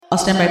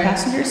standby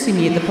passengers, see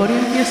me at the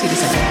podium for your seat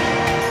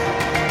assignment.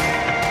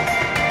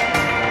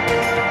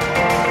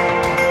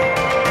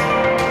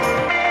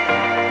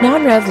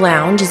 Non-Rev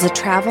Lounge is a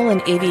travel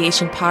and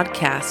aviation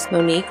podcast.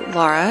 Monique,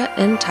 Laura,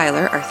 and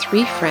Tyler are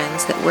three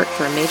friends that work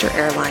for a major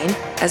airline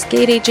as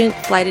gate agent,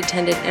 flight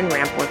attendant, and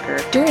ramp worker.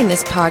 During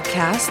this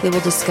podcast, they will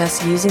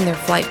discuss using their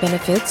flight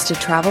benefits to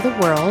travel the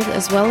world,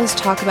 as well as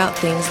talk about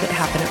things that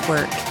happen at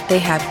work. They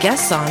have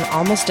guests on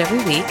almost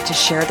every week to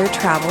share their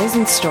travels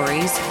and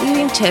stories,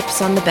 leaving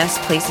tips on the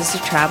best places to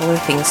travel or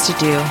things to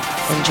do.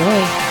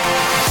 Enjoy.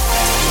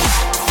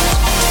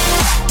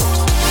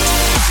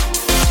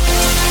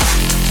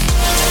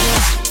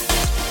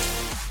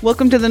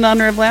 Welcome to the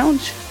Non-Rev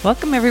Lounge.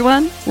 Welcome,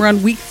 everyone. We're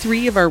on week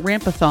 3 of our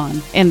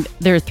Rampathon. And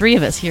there are 3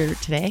 of us here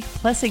today,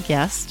 plus a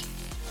guest.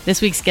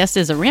 This week's guest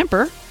is a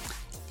ramper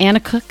and a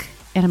cook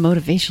and a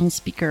motivational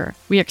speaker.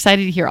 We are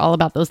excited to hear all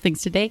about those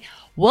things today.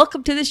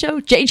 Welcome to the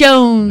show, Jay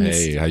Jones.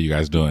 Hey, how you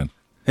guys doing?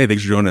 Hey,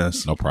 thanks for joining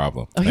us. No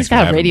problem. Oh, he's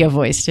got a radio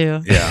voice, too.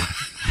 Yeah.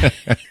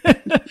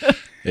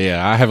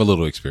 Yeah, I have a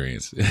little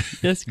experience.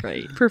 That's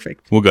great.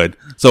 Perfect. Well, good.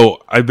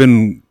 So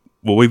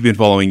we've been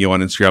following you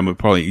on Instagram, but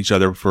probably each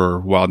other for a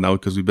while now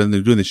because we've been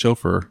doing the show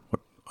for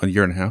a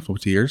year and a half,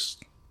 2 years.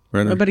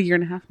 Right? About a year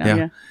and a half now,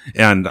 yeah.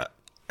 And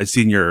I've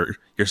seen your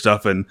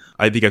stuff, and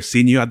I think I've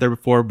seen you out there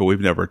before, but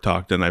we've never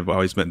talked. And I've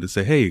always meant to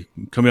say, hey,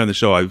 come on the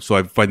show. So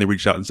I finally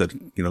reached out and said,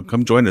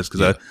 come join us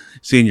because I've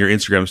seen your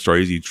Instagram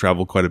stories. You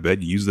travel quite a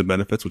bit. You use the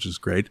benefits, which is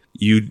great.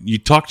 You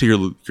talk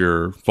to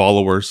your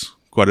followers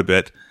quite a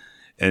bit.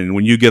 And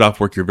when you get off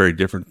work, you're very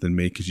different than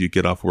me because you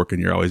get off work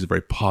and you're always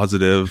very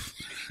positive.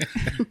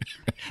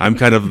 I'm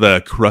kind of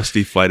the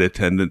crusty flight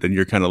attendant, and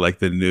you're kind of like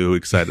the new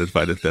excited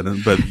flight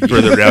attendant, but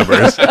for the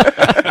revers.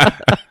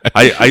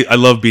 I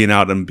love being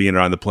out and being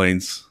around the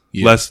planes.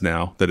 Yeah. Less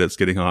now that it's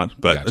getting hot,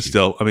 but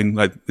still, I mean,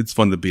 it's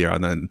fun to be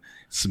around that and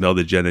smell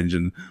the jet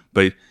engine.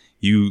 But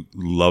you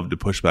love to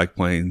push back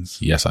planes.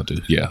 Yes, I do.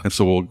 Yeah. And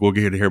so we'll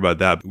get to hear about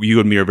that. You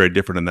and me are very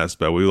different in that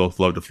aspect. We both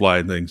love to fly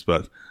and things,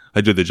 but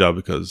I do the job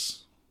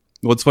because,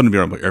 well, it's fun to be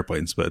around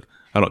airplanes, but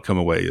I don't come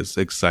away as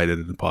excited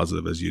and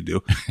positive as you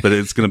do. But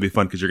it's going to be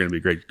fun because you're going to be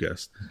a great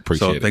guest.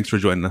 Appreciate it. Thanks for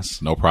joining us.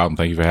 No problem.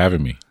 Thank you for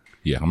having me.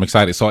 Yeah, I'm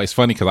excited. So it's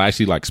funny because I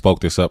actually spoke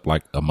this up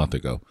like a month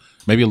ago,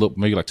 maybe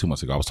like 2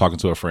 months ago. I was talking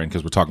to a friend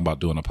because we're talking about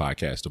doing a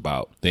podcast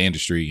about the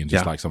industry and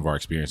just like some of our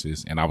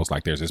experiences. And I was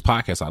like, there's this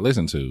podcast I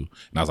listen to,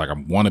 and I was like, I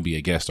want to be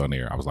a guest on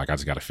there. I was like, I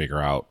just got to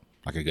figure out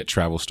like a good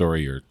travel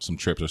story or some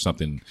trips or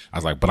something. I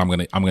was like, but I'm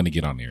gonna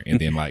get on there. And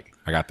then I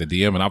got the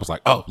DM and I was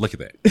like, oh, look at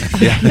that.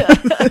 Yeah.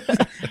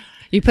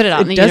 You put it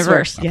out in the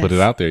universe. I put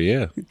it out there.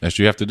 Yeah. That's what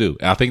you have to do.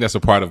 And I think that's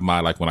a part of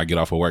my, when I get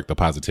off of work, the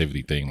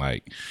positivity thing,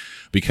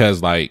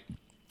 because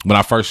when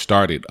I first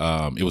started,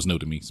 it was new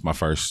to me. It's my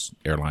first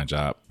airline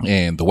job.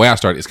 And the way I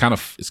started, it's kind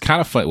of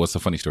fun. Well, it's a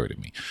funny story to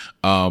me.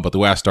 But the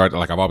way I started,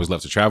 I've always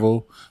loved to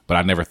travel, but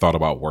I never thought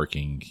about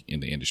working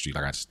in the industry.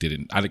 I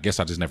guess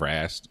I just never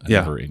asked. I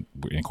never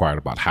inquired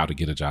about how to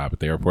get a job at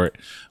the airport.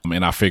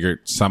 And I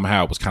figured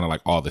somehow it was kind of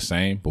all the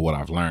same. But what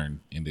I've learned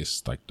in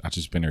this, I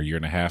just been here a year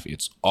and a half,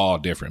 it's all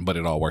different, but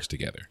it all works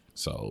together.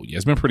 So yeah,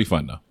 it's been pretty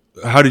fun though.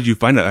 How did you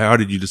find out? How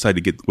did you decide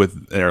to get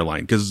with an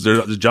airline? Because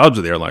there's jobs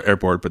at the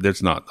airport, but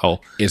it's not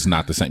all. It's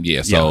not the same.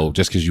 Yeah. So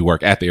just because you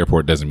work at the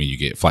airport doesn't mean you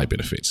get flight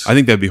benefits. I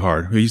think that'd be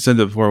hard. You said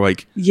it before,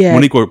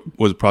 Monique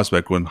was a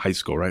prospect when high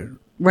school, right?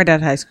 Right out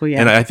of high school,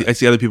 yeah. And I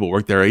see other people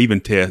work there,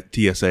 even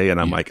TSA, and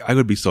I'm like, I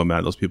would be so mad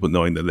at those people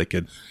knowing that they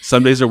could.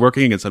 Some days they're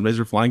working and some days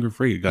they're flying for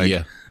free.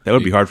 That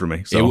would be hard for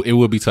me. So it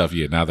would be tough.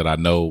 Yeah. Now that I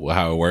know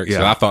how it works,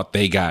 I thought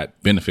they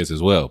got benefits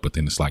as well, but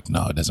then it's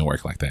no, it doesn't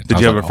work like that. Did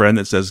you have a friend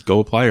that says go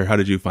apply, or how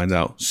did you find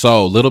out?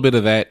 So a little bit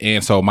of that,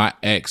 and so my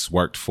ex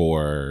worked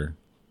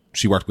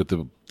with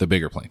the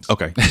bigger planes.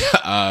 Okay.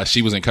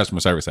 She was in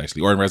customer service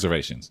actually, or in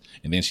reservations.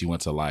 And then she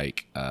went to I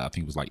think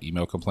it was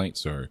email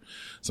complaints or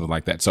something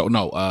like that. So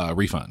no,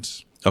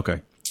 refunds.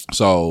 Okay.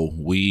 So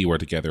we were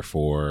together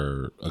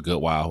for a good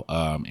while.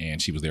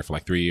 And she was there for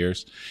 3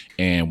 years.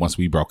 And once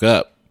we broke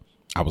up,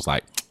 I was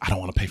like, I don't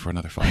want to pay for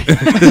another flight. Cause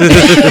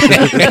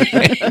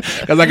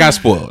I got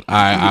spoiled.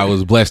 I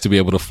was blessed to be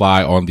able to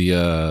fly on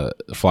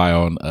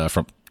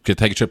could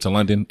take a trip to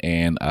London,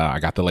 and I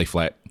got the lay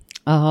flat.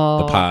 Oh.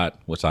 The pod,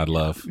 which I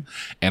love.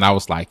 And I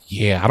was like,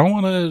 I don't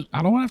want to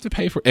have to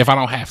pay for if I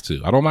don't have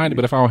to. I don't mind it,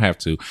 but if I don't have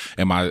to.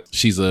 And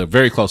she's a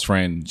very close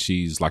friend.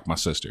 She's like my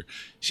sister.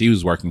 She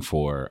was working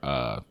for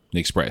the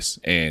Express,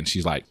 and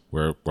she's like,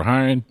 we're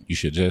hiring. You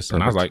should just. Perfect.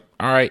 And I was like,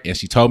 all right. And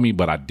she told me,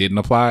 but I didn't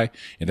apply.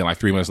 And then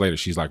 3 months later,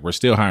 she's like, we're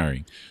still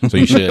hiring. So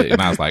you should.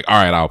 And I was like, all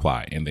right, I'll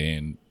apply. And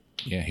then,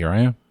 here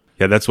I am.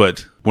 Yeah, that's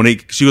what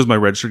she was my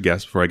registered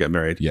guest before I got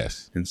married.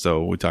 Yes. And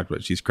so we talked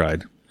about she's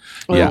cried.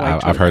 Yeah,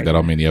 I've heard that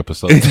on many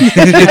episodes.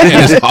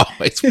 It's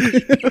always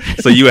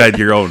so you had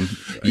your own.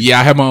 Yeah,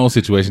 I had my own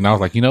situation. I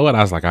was like, you know what?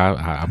 I was like,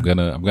 I'm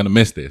gonna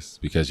miss this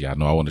because I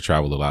know I want to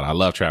travel a lot. I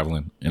love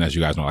traveling, and as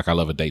you guys know, I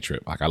love a day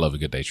trip. I love a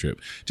good day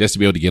trip just to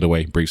be able to get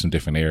away, breathe some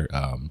different air.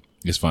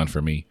 It's fun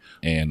for me.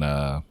 And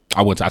I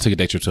took a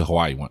day trip to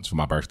Hawaii once for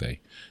my birthday.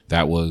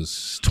 That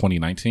was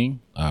 2019,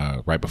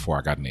 right before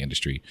I got in the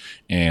industry.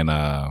 And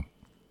I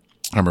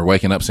remember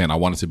waking up saying I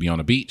wanted to be on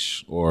a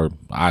beach or an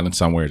island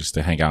somewhere just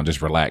to hang out and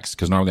just relax.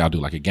 Because normally I'll do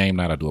like a game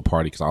night. I'll do a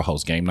party because I'll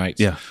host game nights.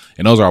 Yeah.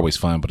 And those are always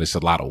fun, but it's a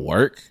lot of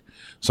work.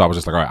 So I was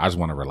just like, all right, I just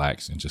want to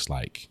relax and just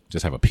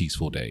have a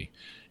peaceful day.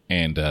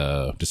 And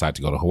decided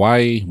to go to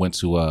Hawaii, went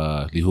to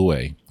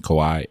Lihue,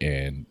 Kauai,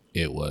 and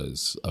it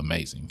was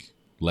amazing.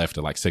 Left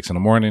at like 6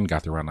 a.m,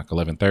 got there around like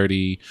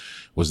 11:30,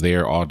 was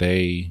there all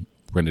day,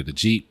 rented a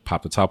Jeep,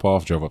 popped the top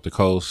off, drove up the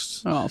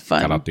coast. Oh,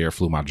 fun. Got out there,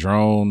 flew my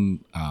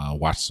drone,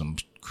 watched some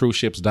cruise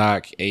ships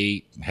dock,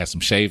 ate, had some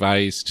shave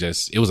ice.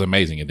 It was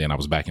amazing. And then I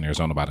was back in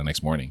Arizona by the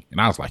next morning. And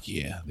I was like,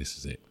 yeah, this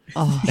is it.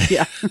 Oh,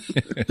 Yeah.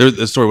 There's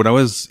a story when I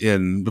was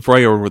before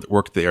I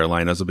worked at the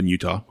airline, I was up in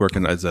Utah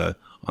working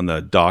on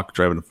the dock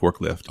driving a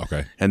forklift.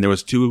 Okay. And there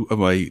was two of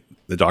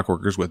the dock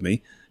workers with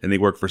me, and they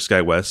worked for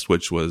SkyWest,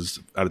 which was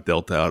out of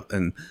Delta,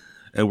 and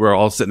we're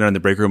all sitting there in the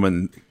break room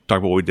and talking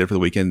about what we did for the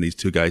weekend. These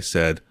two guys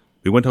said,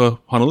 we went to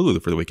Honolulu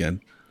for the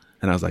weekend.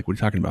 And I was like, what are you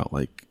talking about?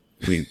 Like,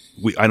 I mean,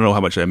 I don't know how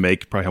much I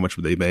make, probably how much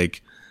would they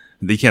make.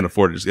 They can't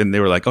afford it. And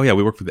they were like, oh yeah,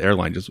 we work for the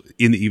airline just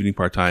in the evening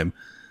part-time.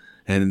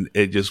 And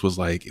it just was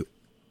like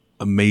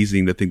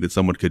amazing to think that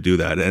someone could do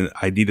that. And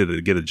I needed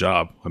to get a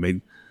job. I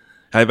mean,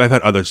 I've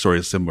had other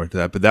stories similar to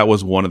that, but that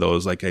was one of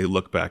those, like, I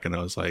look back and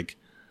I was like,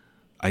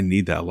 I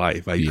need that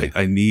life.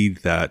 I need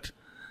that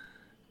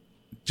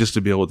just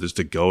to be able just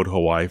to go to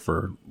Hawaii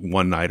for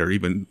one night or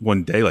even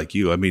one day like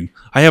you. I mean,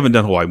 I haven't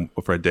done Hawaii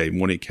for a day.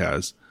 Monique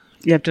has.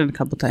 You have done a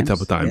couple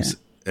times.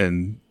 Yeah.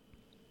 And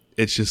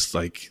it's just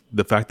like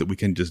the fact that we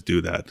can just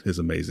do that is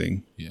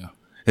amazing. Yeah.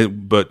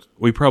 But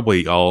we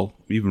probably all,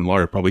 even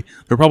Laura, there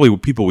are probably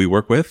people we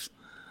work with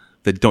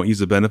that don't use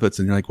the benefits,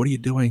 and you're like, what are you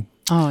doing?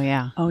 oh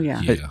yeah. Oh,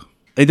 yeah. Yeah.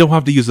 They don't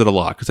have to use it a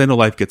lot because I know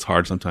life gets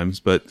hard sometimes,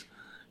 but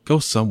go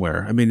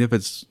somewhere. I mean, if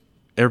it's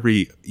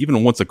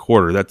even once a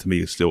quarter, that to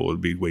me still would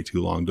be way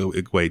too long to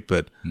wait,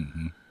 but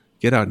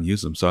get out and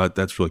use them. So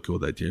that's really cool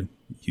that you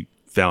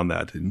found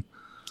that. And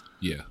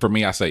Yeah. For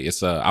me, I say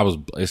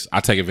I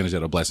take advantage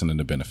of the blessing and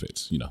the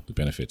benefits. You know, the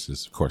benefits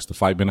is, of course, the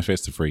flight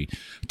benefits,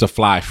 to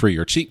fly free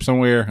or cheap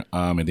somewhere.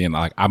 And then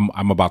like,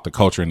 I'm about the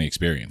culture and the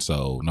experience.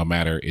 So no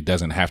matter, it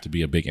doesn't have to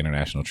be a big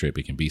international trip.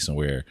 It can be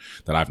somewhere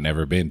that I've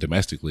never been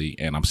domestically,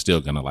 and I'm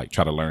still going to like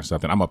try to learn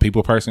something. I'm a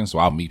people person, so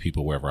I'll meet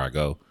people wherever I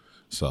go.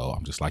 So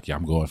I'm just like, yeah,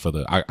 I'm going for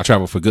I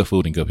travel for good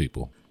food and good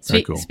people.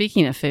 Very cool.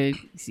 Speaking of food,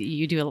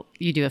 you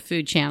do a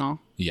food channel.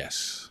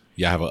 Yes.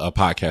 Yeah, I have a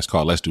podcast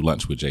called Let's Do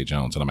Lunch with Jay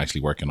Jones, and I'm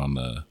actually working on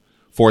the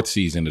 4th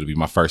season. It'll be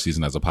my first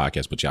season as a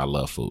podcast, but yeah, I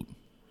love food.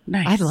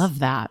 Nice. I love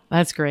that.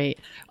 That's great.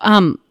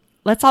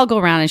 Let's all go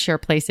around and share a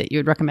place that you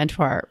would recommend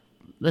to our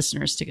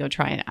listeners to go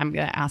try it. I'm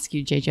going to ask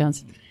you, Jay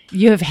Jones.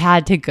 You have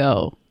had to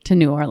go to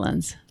New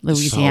Orleans,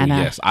 Louisiana.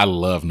 So, yes, I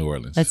love New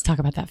Orleans. Let's talk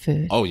about that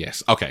food. Oh,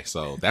 yes. Okay,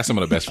 so that's some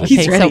of the best food.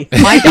 He's ready.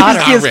 So my daughter,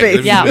 Excuse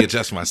me. Let me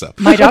adjust myself.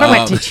 my daughter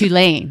went to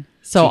Tulane.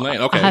 So, Tulane,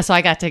 okay. So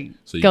I got to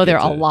So you go there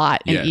get a to-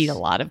 lot and yes. eat a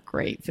lot of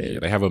great food. Yeah,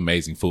 they have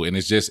amazing food, and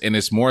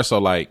it's more so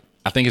like,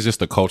 I think it's just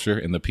the culture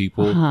and the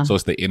people. So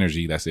it's the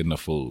energy that's in the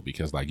food,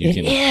 because like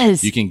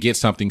you can get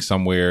something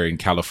somewhere in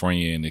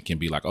California and it can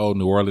be like, oh,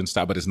 New Orleans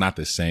style, but it's not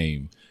the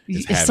same. as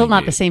It's still having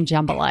not it. the same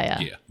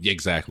jambalaya. Yeah,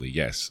 exactly.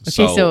 Yes.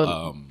 Okay,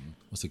 so-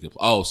 what's a good?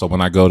 Oh, so when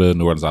I go to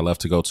New Orleans, I love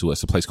to go to a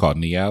place called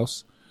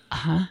Neows.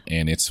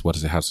 And it's, what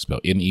does it have to spell?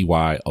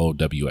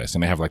 Neyous.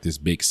 And they have like this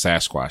big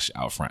Sasquatch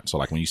out front. So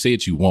like when you see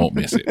it, you won't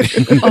miss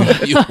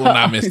it. You will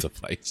not miss the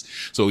place.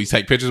 So we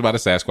take pictures by the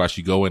Sasquatch.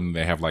 You go in and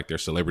they have like their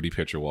celebrity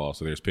picture wall.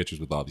 So there's pictures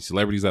with all these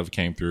celebrities that have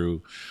came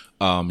through.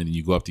 And then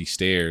you go up these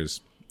stairs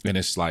and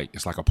it's like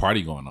a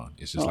party going on.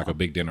 It's just like a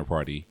big dinner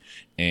party.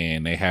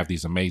 And they have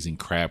these amazing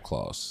crab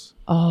claws.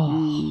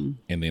 Oh,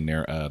 And then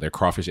their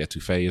crawfish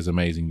etouffee is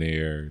amazing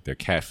there. Their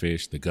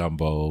catfish, the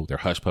gumbo, their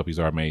hush puppies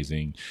are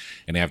amazing.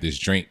 And they have this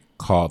drink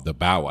called the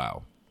Bow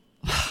Wow.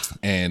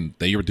 And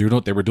they were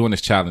doing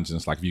this challenge, and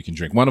it's like, if you can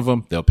drink one of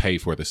them, they'll pay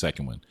for the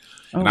second one.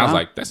 And I was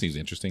like, that seems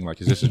interesting.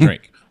 Like, is this a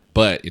drink?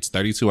 But it's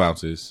 32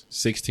 ounces,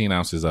 16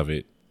 ounces of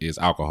it is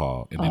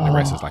alcohol, and then the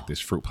rest is like this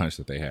fruit punch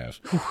that they have.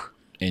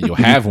 And you'll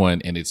have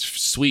one, and it's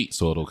sweet,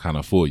 so it'll kind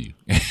of fool you.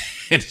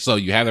 And so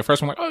you have the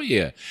first one, like, oh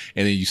yeah,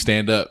 and then you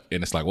stand up,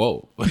 and it's like,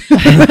 whoa. But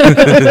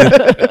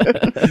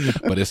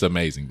it's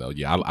amazing, though.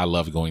 Yeah, I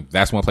love going.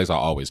 That's one place I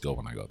always go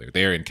when I go there.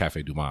 They're in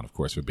Cafe Du Monde, of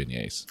course, for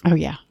beignets. oh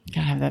yeah,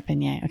 gotta have that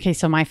beignet. Okay,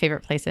 so my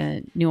favorite place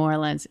in New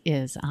Orleans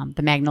is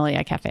the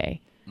Magnolia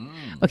Cafe.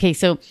 Okay,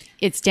 so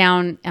it's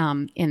down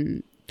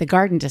in the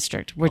Garden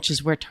District, which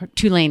is where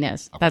Tulane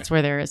is. That's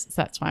where there is. So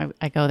that's why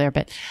I go there.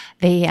 But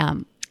they,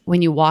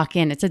 when you walk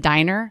in, it's a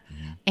diner,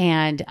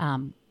 and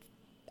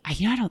I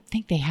don't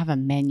think they have a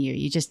menu.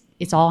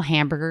 It's all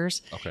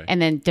hamburgers, Okay.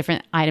 and then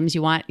different items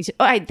you want. You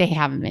say, they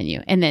have a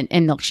menu, and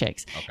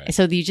milkshakes. Okay.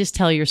 So you just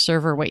tell your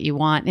server what you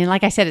want, and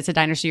like I said, it's a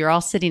diner, so you're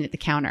all sitting at the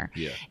counter.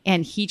 Yeah.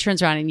 And he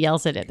turns around and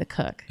yells at the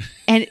cook,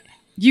 and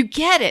You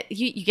get it.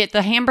 You get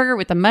the hamburger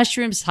with the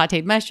mushrooms,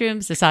 sauteed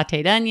mushrooms, the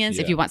sauteed onions.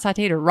 Yeah. If you want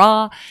sauteed or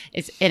raw,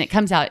 and it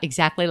comes out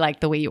exactly like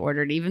the way you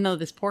ordered. Even though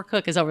this poor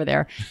cook is over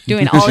there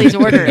doing all these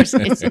orders,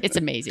 it's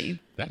amazing.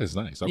 That is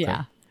nice. Okay.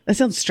 Yeah, That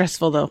sounds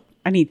stressful, though.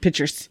 I need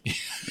pictures.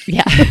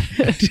 yeah.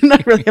 I do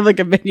not really have like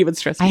a menu would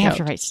stress me I have out.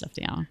 to write stuff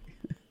down.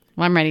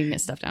 Well, I'm writing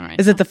this stuff down right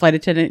Is now. it the flight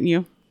attendant in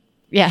you?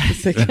 Yeah.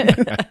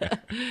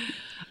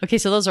 Okay,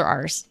 so those are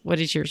ours. What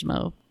is yours,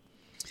 Mo?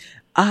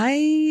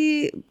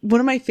 One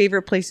of my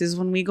favorite places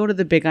when we go to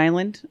the Big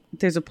Island,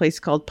 there's a place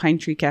called Pine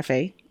Tree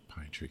Cafe.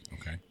 Pine Tree.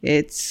 Okay.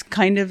 It's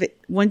kind of,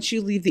 once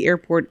you leave the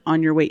airport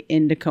on your way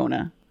into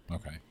Kona,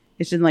 Okay.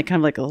 it's in like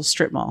kind of like a little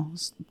strip mall,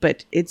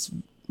 but it's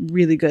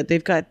really good.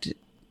 They've got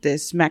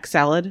this mac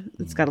salad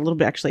that's got a little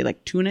bit actually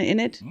like tuna in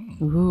it.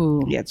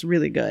 Ooh. Yeah, it's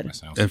really good. That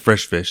sounds. And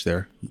fresh fish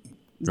there,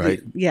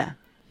 right? Yeah.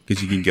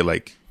 Because you can get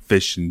like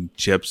fish and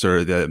chips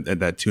or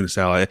that tuna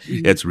salad.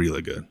 It's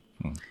really good.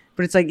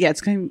 But it's like, yeah,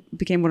 it's kind of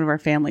became one of our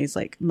family's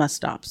like must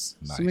stops.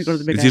 So when we go to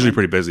the Big It's Island, usually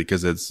pretty busy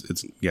because it's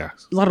a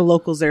lot of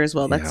locals there as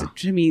well. That's Yeah.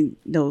 to me,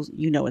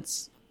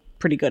 it's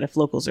pretty good if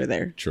locals are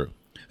there. True.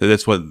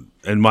 That's what,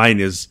 and mine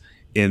is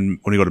when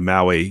you go to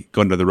Maui,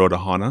 going to the road to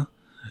Hana.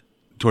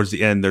 Towards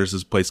the end, there's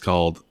this place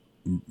called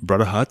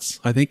Brother Huts,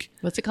 I think.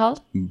 What's it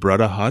called?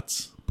 Brother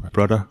Huts.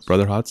 Brother Huts.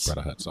 Brother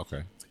Huts.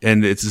 Okay.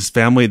 And it's this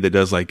family that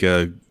does like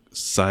a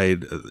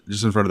side,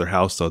 just in front of their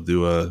house, they'll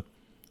do a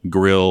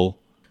grill,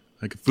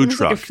 like a food It's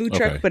truck. like a food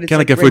Okay. truck, but it's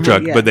Kind of like a food right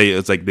truck, now, but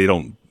it's like they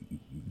don't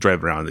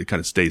drive around. It kind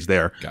of stays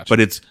there. Gotcha. But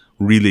it's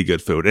really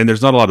good food. And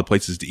there's not a lot of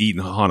places to eat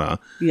in Hana.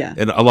 Yeah.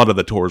 And a lot of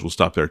the tours will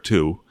stop there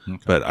too.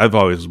 But I've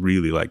always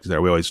really liked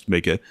there. We always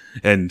make it.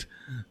 And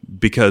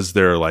because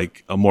they're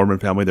like a Mormon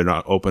family, they're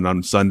not open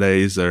on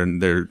Sundays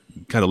and they're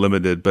kind of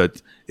limited.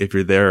 But if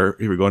you're there,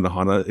 if you're going to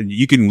Hana, and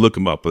you can look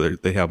them up.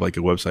 They have like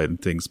a website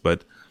and things.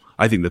 But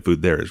I think the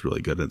food there is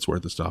really good and it's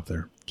worth the stop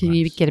there. Can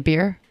you get a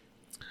beer?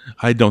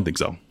 I don't think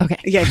so. Okay.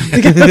 Yeah.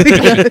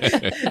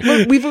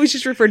 We've always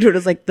just referred to it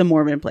as like the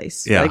Mormon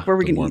place. Yeah, Like where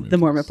we the can Mormon eat the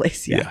Mormon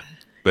place. Yeah. Yeah.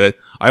 But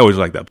I always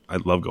like that. I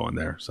love going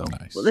there. So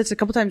Nice. Well, that's a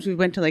couple times we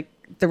went to like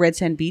the Red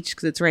Sand Beach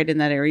because it's right in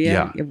that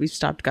area. Yeah. We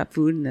stopped, got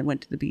food, and then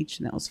went to the beach,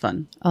 and that was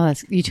fun. Oh,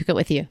 you took it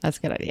with you. That's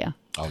a good idea.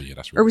 Oh yeah,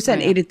 that's Or really we sat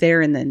and yeah. ate it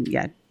there, and then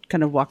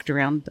kind of walked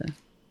around the.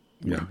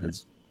 yeah,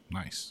 it's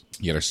nice.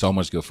 Yeah, there's so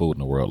much good food in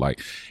the world. Like,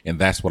 and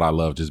that's what I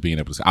love. Just being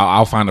able to. Say,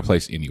 I'll find a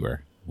place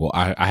anywhere. Well,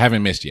 I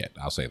haven't missed yet.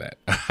 I'll say that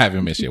I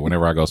haven't missed yet.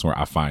 Whenever I go somewhere,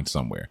 I find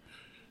somewhere.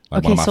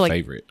 Like one of my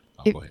favorite.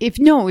 Oh, go ahead. If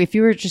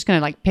you were just going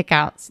to like pick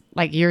out,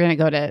 like you're going to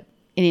go to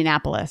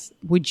Indianapolis,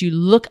 would you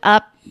look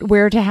up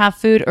where to have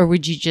food, or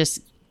would you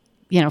just,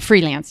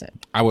 freelance it?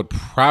 I would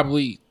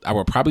probably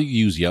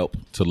use Yelp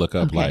to look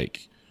up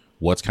like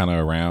what's kind of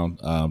around,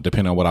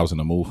 depending on what I was in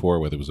the mood for,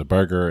 whether it was a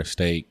burger, a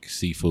steak,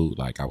 seafood.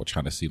 Like I would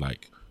try to see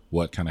like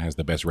what kind of has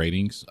the best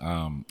ratings.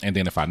 And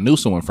then if I knew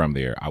someone from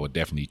there, I would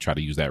definitely try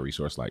to use that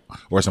resource, like,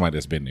 or somebody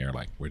that's been there,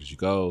 like, where did you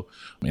go?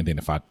 And then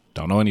if I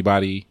don't know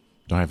anybody,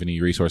 don't have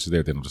any resources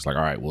there, then I'm just like,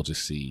 all right, we'll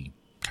just see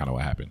kind of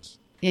what happens.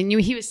 And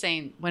he was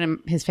saying one of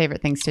his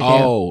favorite things to do.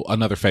 Oh,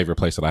 another favorite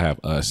place that I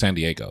have, San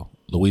Diego,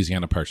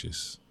 Louisiana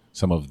Purchase.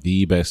 Some of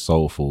the best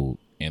soul food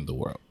in the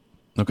world.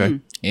 okay.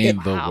 In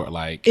the world,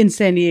 like In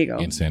San Diego.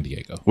 in San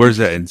Diego. Where's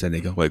that in San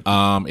Diego? Like,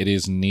 It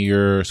is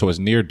it's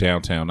near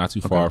downtown, not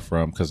too far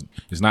from, because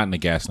it's not in the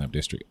Gaslamp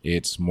district.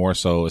 It's more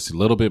so, it's a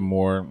little bit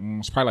more,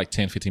 it's probably like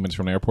 10, 15 minutes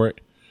from the airport.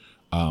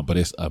 But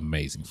it's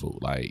amazing food.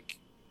 Like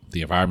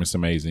the environment's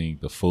amazing.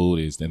 The food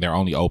is, and they're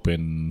only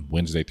open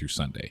Wednesday through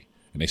Sunday.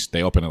 And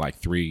they open at like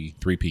 3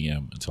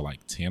 p.m. until like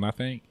 10, I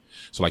think.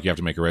 So like you have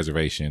to make a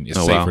reservation. It's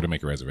safer wow. to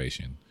make a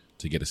reservation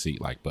to get a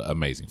seat, but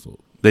amazing food.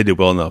 they do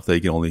well enough. They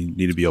can only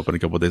need to be open a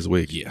couple of days a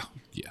week. Yeah.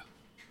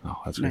 Oh,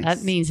 that's great.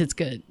 That means it's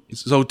good.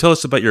 So tell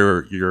us about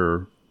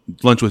your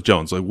lunch with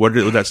Jones. Like, what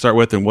did that start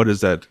with, and what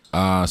is that?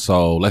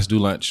 So let's do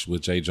lunch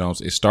with Jay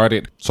Jones. It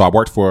started, so I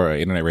worked for an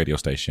internet radio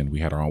station. We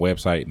had our own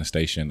website and a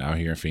station out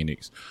here in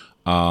Phoenix.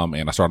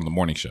 And I started on the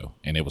morning show,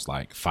 and it was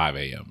like 5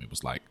 a.m. It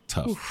was like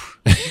tough.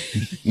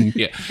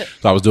 Yeah.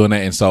 So I was doing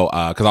that. And so,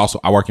 cause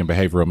I work in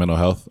behavioral mental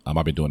health.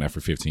 I've been doing that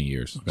for 15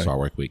 years. Okay. So I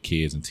work with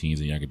kids and teens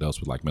and young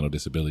adults with like mental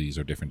disabilities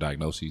or different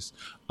diagnoses.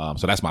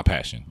 So that's my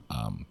passion.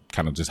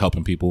 Kind of just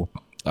helping people.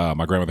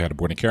 My grandmother had a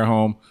boarding care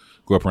home.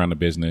 Grew up around the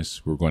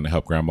business. We were going to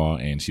help grandma,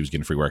 and she was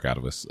getting free work out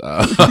of us.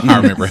 I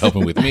remember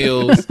helping with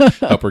meals,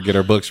 help her get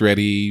her books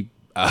ready,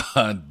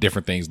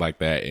 different things like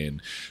that.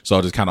 And so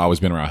I've just kind of always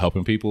been around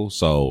helping people.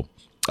 So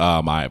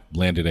I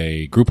landed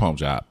a group home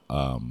job,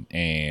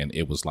 and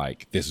it was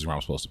like, this is where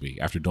I'm supposed to be.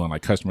 After doing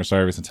like customer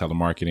service and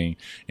telemarketing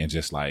and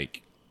just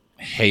like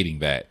hating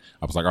that,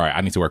 I was like, all right,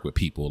 I need to work with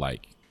people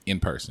like in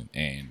person,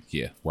 and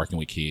working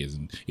with kids,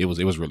 and it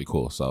was really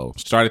cool. So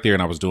started there,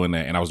 and I was doing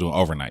that, and I was doing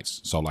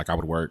overnights. So like I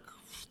would work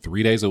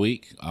 3 days a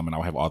week, and I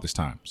would have all this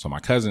time. So my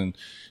cousin,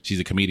 she's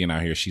a comedian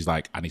out here. She's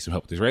like, I need some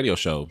help with this radio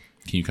show.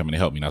 Can you come in and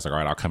help me? And I was like, all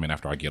right, I'll come in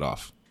after I get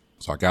off.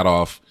 So I got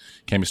off,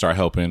 came and started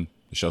helping.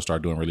 The show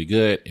started doing really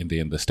good. And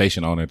then the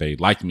station owner, they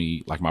liked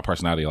me, like my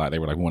personality a lot. They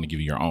were like, we want to give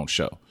you your own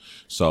show.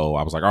 So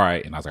I was like, all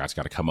right. And I was like, I just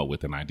got to come up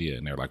with an idea.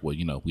 And they're like, well,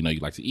 we know you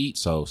like to eat.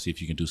 So see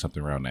if you can do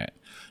something around that.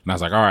 And I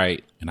was like, all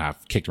right. And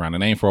I've kicked around the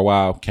name for a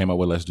while, came up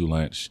with Let's Do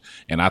Lunch.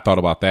 And I thought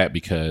about that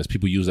because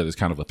people use that as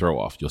kind of a throw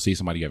off. You'll see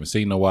somebody you haven't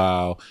seen in a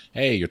while.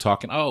 Hey, you're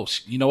talking. Oh,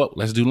 you know what?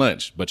 Let's do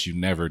lunch. But you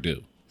never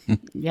do.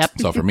 Yep.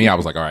 So for me, I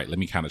was like, all right, let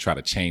me kind of try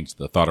to change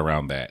the thought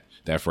around that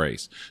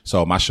phrase.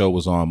 So my show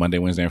was on Monday,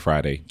 Wednesday, and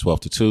Friday,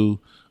 12 to 2.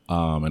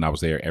 And I was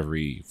there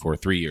for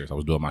 3 years. I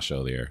was doing my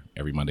show there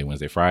every Monday,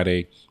 Wednesday,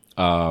 Friday.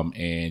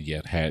 And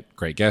yeah, had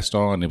great guests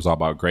on. It was all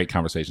about great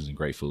conversations and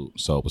great food.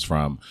 So it was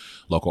from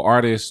local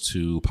artists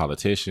to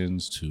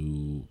politicians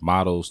to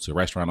models to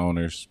restaurant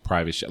owners,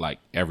 private like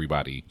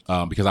everybody.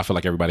 Because I feel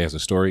like everybody has a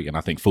story, and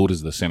I think food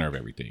is the center of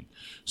everything.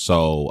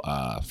 So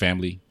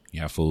family, you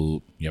have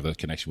food, you have a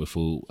connection with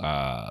food.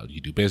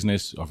 You do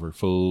business over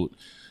food.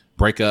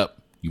 Break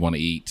up, you want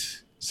to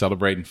eat.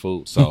 Celebrating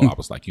food. So I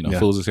was like,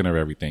 food's the center of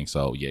everything.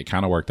 So yeah, it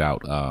kind of worked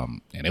out.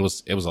 And it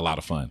was a lot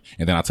of fun.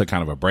 And then I took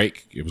kind of a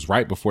break. It was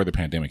right before the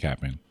pandemic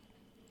happened.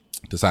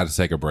 Decided to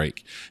take a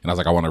break. And I was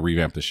like, I want to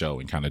revamp the show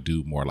and kind of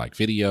do more like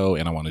video,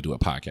 and I want to do a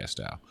podcast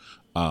style.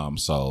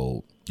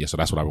 So that's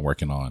what I've been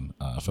working on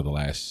for the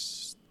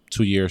last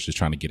 2 years, just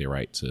trying to get it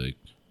right to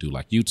do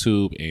like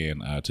YouTube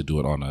and to do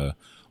it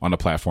on a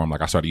platform.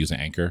 Like I started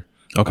using Anchor.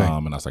 Okay.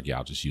 And I was like,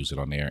 I'll just use it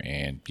on there.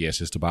 And yeah, it's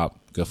just about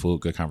good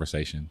food, good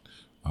conversation.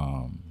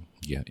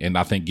 And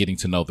I think getting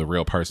to know the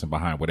real person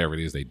behind whatever it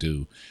is they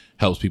do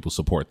helps people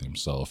support them.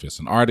 So if it's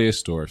an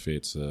artist or if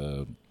it's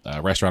a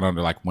restaurant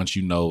owner, like once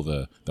you know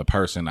the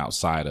person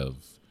outside of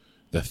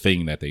the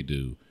thing that they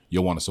do,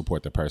 you'll want to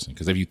support the person.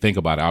 Because if you think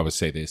about it, I always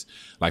say this,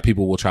 like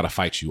people will try to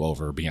fight you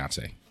over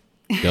Beyonce.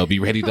 They'll be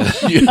ready to,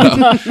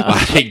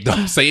 like,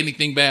 don't say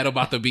anything bad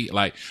about the beat.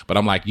 Like, but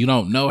I'm like, you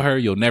don't know her,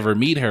 you'll never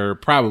meet her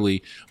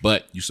probably,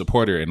 but you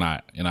support her, and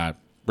I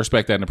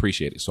respect that and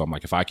appreciate it. So I'm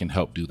like, if I can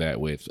help do that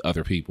with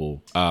other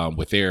people,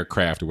 with their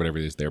craft or whatever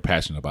it is they're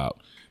passionate about,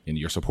 and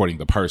you're supporting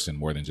the person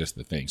more than just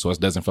the thing. So it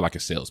doesn't feel like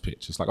a sales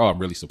pitch. It's like, oh, I'm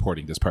really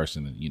supporting this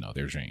person and,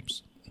 their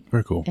dreams.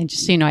 Very cool. And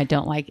just so you know, I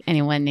don't like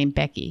anyone named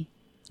Becky.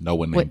 No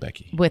one named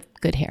Becky. With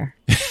good hair.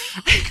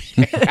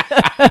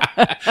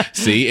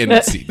 See,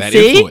 that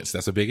influence.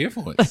 That's a big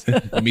influence.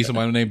 You meet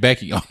somebody named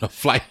Becky on a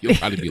flight, you'll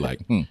probably be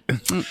like,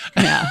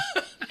 Yeah.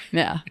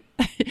 Yeah.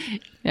 You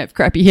have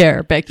crappy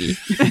hair, Becky.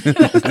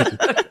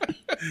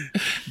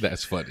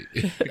 That's funny.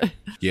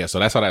 Yeah, so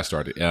that's how that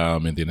started.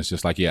 And then it's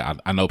just like,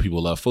 I know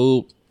people love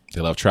food.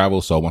 They love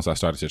travel. So once I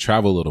started to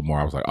travel a little more,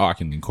 I was like, I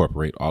can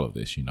incorporate all of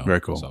this,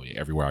 Very cool. So yeah,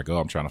 everywhere I go,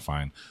 I'm trying to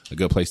find a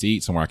good place to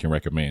eat, somewhere I can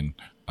recommend.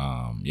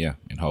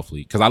 And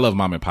hopefully, because I love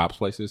mom and pops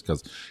places,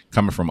 because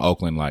coming from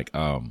Oakland, like,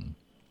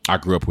 I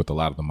grew up with a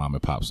lot of the mom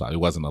and pop side. It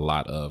wasn't a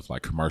lot of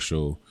like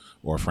commercial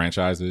or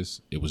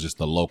franchises. It was just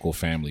the local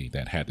family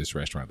that had this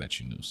restaurant that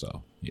you knew.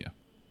 So yeah.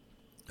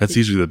 That's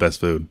usually the best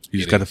food. You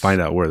just got to find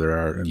out where they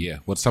are.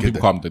 And well, some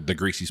people call them the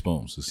greasy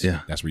spoons.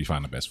 That's where you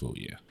find the best food.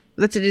 Yeah.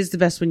 It is the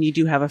best when you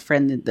do have a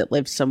friend that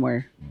lives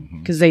somewhere,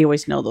 because they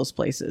always know those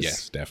places.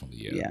 Yes,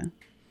 definitely. Yeah. Do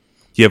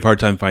you have a hard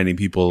time finding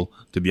people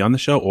to be on the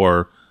show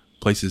or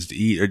places to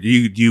eat? Or do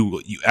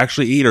you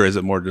actually eat, or is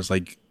it more just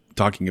like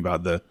talking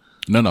about the...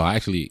 No, I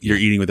actually... You're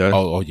eating with us?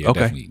 Oh, yeah, okay.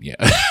 Definitely, yeah.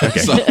 Okay.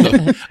 So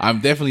I'm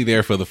definitely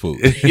there for the food.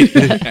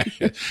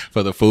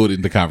 For the food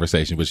and the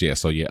conversation. But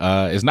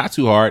it's not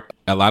too hard.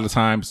 A lot of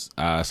times,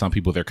 some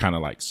people, they're kind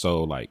of like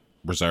so like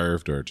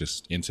reserved or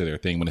just into their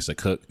thing when it's a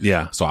cook.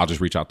 Yeah. So I'll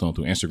just reach out to them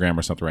through Instagram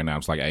or something right now.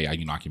 It's like, hey,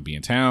 I can be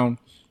in town.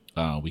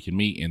 We can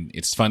meet. And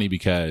it's funny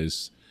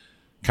because...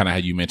 kind of how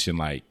you mentioned,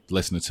 like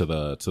listening to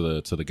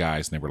the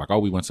guys, and they were like, oh,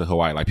 we went to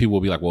Hawaii. Like people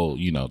will be like, well,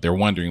 they're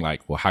wondering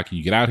like, well, how can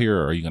you get out here,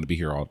 or are you going to be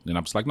here all? And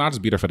I'm just like, no, I'll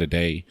just be there for the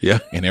day. Yeah.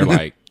 And they're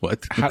like,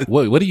 what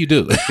do you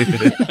do?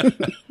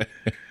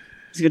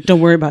 Don't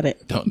worry about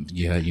it.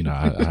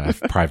 I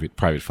have private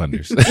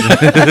funders.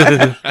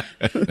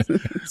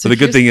 So the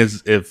good thing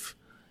is if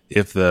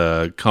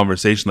the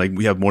conversation, like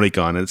we have Monique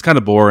on, and it's kind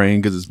of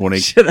boring because it's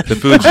Monique, the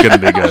food's going to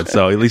be good.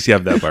 So at least you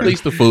have that part. At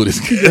least the food is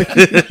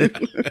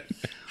good.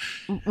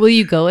 Will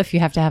you go if you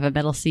have to have a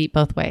metal seat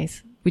both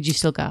ways? Would you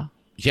still go?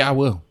 Yeah, I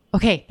will.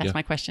 Okay, that's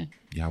my question.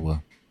 Yeah, I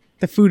will.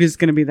 The food is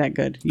going to be that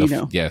good,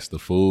 Yes, the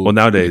food. Well,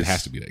 nowadays it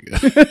has to be that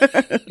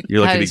good.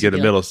 You're lucky to get a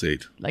middle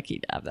seat. Lucky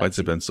to have that. Flights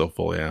have been so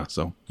full, yeah.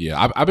 So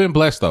yeah, I've been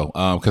blessed though,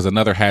 because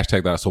another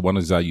hashtag one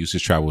of these I use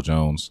is Travel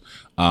Jones,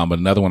 but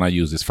another one I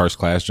use is First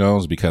Class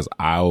Jones, because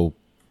I'll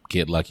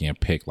get lucky and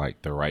pick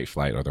like the right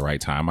flight or the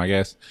right time, I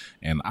guess,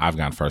 and I've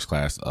gone first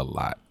class a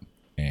lot,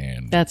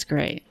 and that's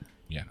great.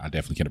 Yeah, I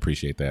definitely can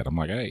appreciate that. I'm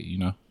like, hey,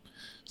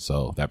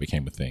 so that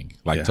became a thing.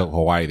 Like to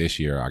Hawaii this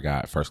year, I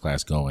got first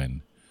class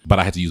going, but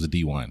I had to use a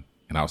D1.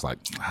 And I was like,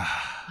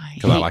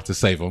 because I like to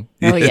save them.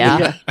 Oh,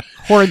 yeah.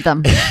 Hoard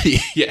them.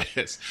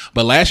 Yes.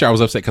 But last year I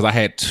was upset because I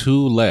had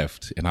 2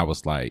 left. And I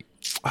was like,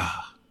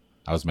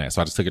 I was mad.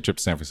 So I just took a trip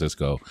to San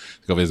Francisco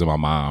to go visit my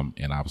mom.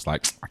 And I was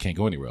like, I can't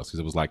go anywhere else,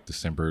 because it was like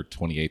December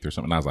 28th or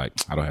something. And I was like,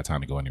 I don't have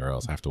time to go anywhere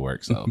else. I have to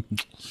work. So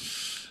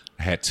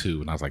I had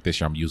 2. And I was like,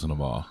 this year I'm using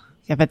them all.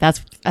 Yeah, but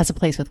that's a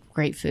place with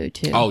great food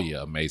too. Oh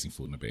yeah, amazing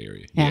food in the Bay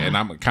Area. Yeah. Yeah, and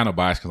I'm kind of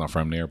biased because I'm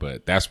from there,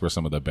 but that's where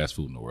some of the best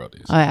food in the world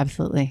is. Oh,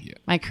 absolutely. Yeah.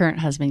 My current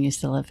husband used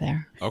to live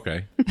there.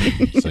 Okay,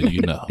 so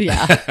you know.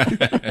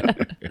 Yeah.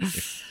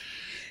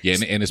 Yeah,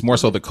 and it's more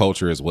so the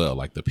culture as well,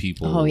 like the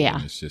people. Oh, yeah.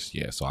 and it's just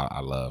so I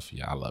love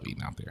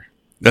eating out there.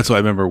 That's what I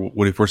remember when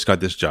we first got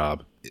this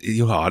job.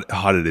 You know how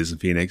hot it is in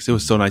Phoenix. It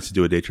was so nice to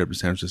do a day trip to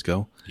San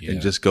Francisco Yeah.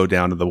 and just go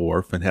down to the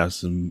wharf and have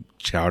some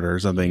chowder or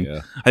something.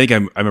 Yeah. I think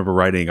I remember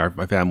writing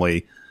my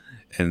family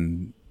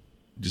and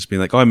just being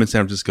like, "Oh, I'm in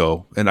San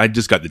Francisco," and I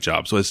just got the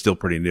job, so it's still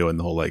pretty new. And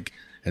the whole I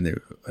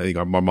think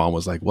my mom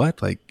was like,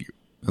 "What?" Like,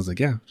 I was like,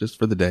 "Yeah, just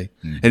for the day,"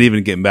 and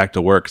even getting back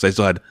to work because I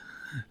still had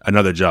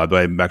another job that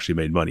I actually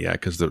made money at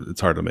because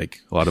it's hard to make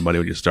a lot of money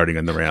when you're starting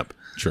on the ramp.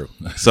 True.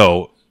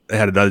 So I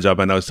had another job,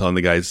 and I was telling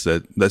the guys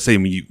that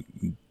same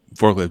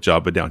forklift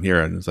job, but down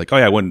here, and it's like, "Oh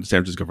yeah, I went to San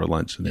Francisco for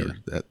lunch," and they were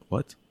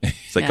what?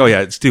 It's like, Yeah. "Oh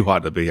yeah, it's too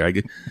hot to be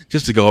here.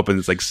 Just to go up and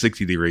it's like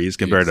 60 degrees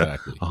compared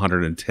Exactly. to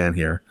 110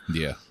 here."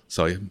 Yeah.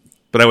 So,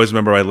 but I always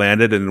remember I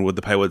landed, and what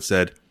the pilot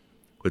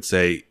would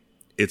say,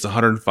 "It's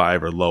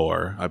 105 or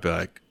lower." I'd be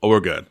like, "Oh,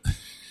 we're good."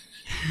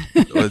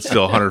 Well, it's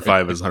still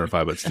 105 is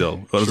 105, but still,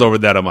 when it was over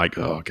that, I'm like,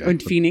 "Oh, okay." In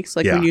Phoenix,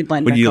 like Yeah. when you'd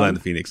land when back you home. land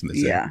in Phoenix, and they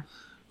say, Yeah.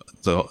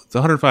 so it's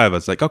 105.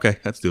 It's like, okay,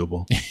 that's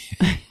doable.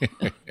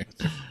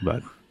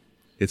 But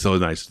it's so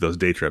nice those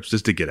day trips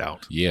just to get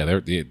out.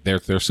 Yeah,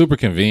 they're super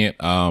convenient.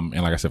 And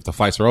like I said, if the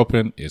flights are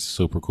open, it's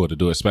super cool to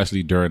do,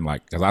 especially during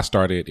because I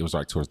started, it was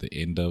like towards the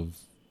end of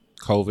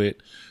COVID,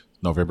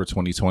 November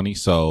 2020.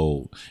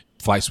 So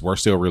flights were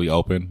still really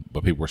open,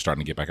 but people were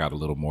starting to get back out a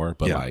little more.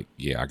 But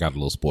Yeah. I got a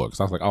little spoiled because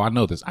I was like, oh, I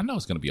know this. I know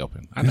it's going to be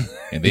open. I know.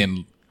 And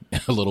then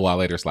a little while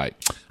later, it's like,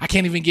 I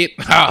can't even get,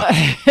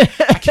 I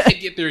can't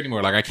get there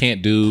anymore. Like I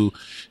can't do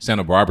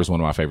Santa Barbara is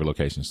one of my favorite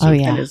locations too. Oh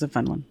yeah. That is a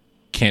fun one.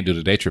 Can't do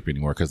the day trip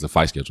anymore because the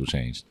flight schedule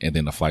changed, and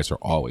then the flights are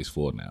always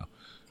full now.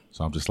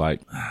 So I'm just like,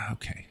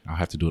 okay, I'll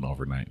have to do an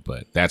overnight,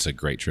 but that's a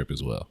great trip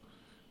as well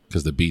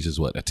because the beach is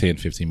what, a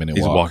 10-15 minute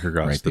You just walk walk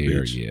across right the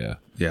there. beach. Yeah,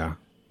 Yeah.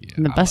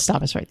 And the I bus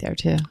stop is right there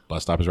too.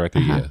 bus stop is right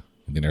there. Yeah,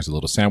 and then there's a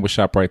little sandwich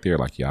shop right there.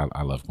 Like, yeah,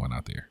 I love going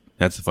out there.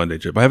 That's a fun day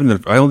trip. I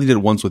only did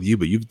it once with you,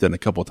 but you've done a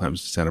couple of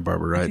times to Santa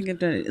Barbara, I right? think I've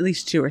done it at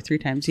least 2 or 3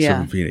 times. So Yeah.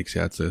 from Phoenix,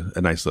 yeah, it's a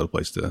nice little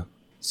place to.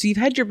 So you've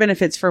had your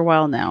benefits for a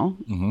while now.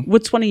 Mm-hmm.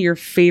 What's one of your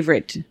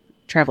favorite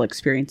travel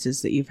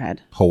experiences that you've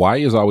had?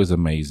 Hawaii is always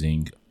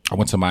amazing. I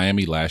went to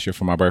Miami last year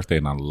for my birthday,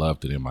 and I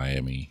loved it in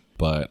Miami.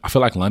 But I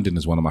feel like London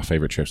is one of my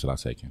favorite trips that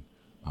I've taken.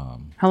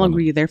 How long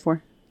were you there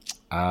for?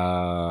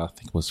 I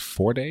think it was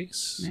 4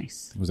 days.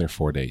 Nice. I was there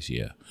 4 days.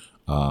 Yeah.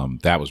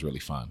 That was really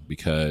fun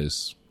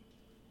because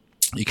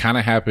it kind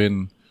of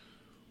happened.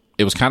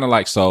 It was kind of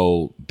like,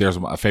 so there's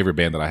a favorite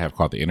band that I have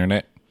called The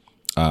Internet.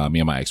 Me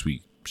and my ex,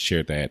 we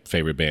shared that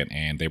favorite band,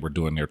 and they were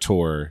doing their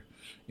tour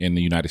in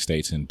the United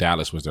States, and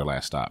Dallas was their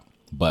last stop.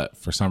 But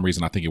for some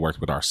reason, I think it worked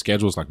with our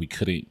schedules. Like we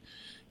couldn't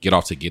get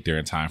off to get there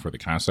in time for the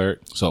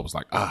concert. So it was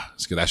like,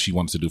 it's because that's what she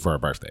wanted to do for her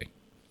birthday.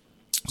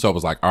 So it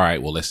was like, all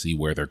right, well, let's see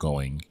where they're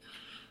going,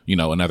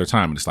 another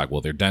time. And it's like,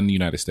 well, they're done in the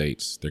United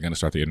States. They're going to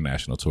start the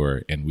international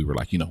tour. And we were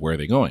like, where are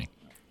they going?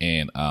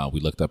 And we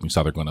looked up and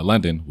saw they're going to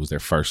London, was their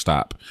first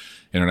stop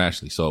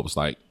internationally. So it was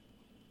like,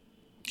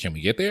 can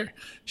we get there?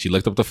 She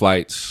looked up the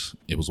flights.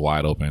 It was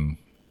wide open.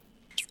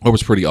 It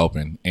was pretty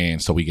open.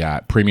 And so we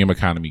got premium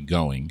economy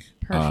going.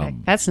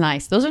 Perfect. That's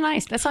nice. Those are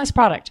nice. That's a nice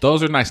product.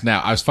 Those are nice. Now,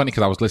 I was funny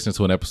because I was listening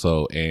to an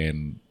episode,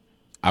 and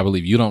I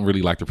believe you don't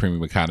really like the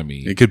premium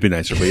economy. It could be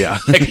nicer, but yeah.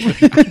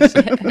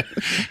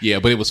 Yeah,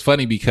 but it was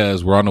funny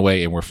because we're on the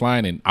way and we're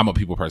flying, and I'm a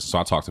people person, so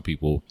I talk to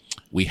people.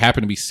 We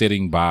happen to be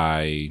sitting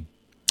by,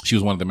 she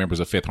was one of the members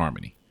of Fifth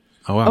Harmony.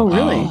 Oh wow. Oh,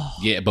 really?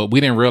 Yeah, but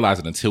we didn't realize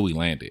it until we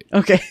landed.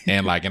 Okay.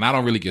 And I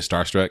don't really get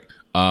starstruck.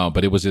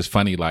 But it was just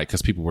funny,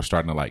 because people were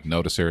starting to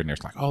notice her, and they're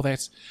like, oh,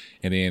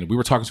 and then we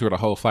were talking to her the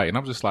whole flight, and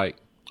I'm just like,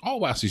 oh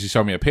wow. So she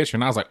showed me a picture,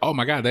 and I was like, oh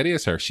my God, that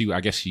is her.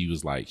 I guess she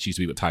was she used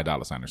to be with Ty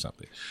Dolla $ign or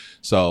something.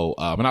 So,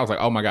 and I was like,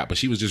 oh my God, but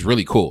she was just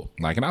really cool.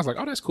 And I was like,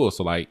 oh, that's cool.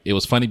 So it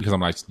was funny because I'm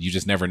like, you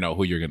just never know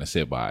who you're going to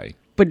sit by.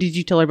 But did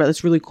you tell her about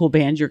this really cool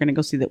band you're going to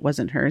go see that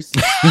wasn't hers?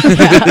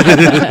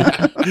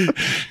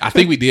 I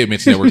think we did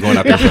mention that we're going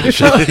out there for the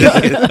show.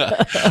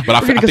 But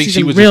I think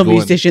she was real just going,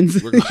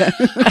 musicians.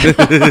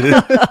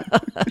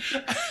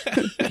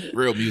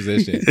 real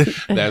musician.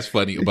 That's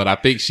funny. But I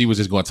think she was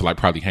just going to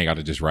probably hang out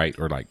and just write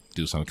or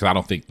do something. Because I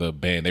don't think the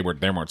band, they weren't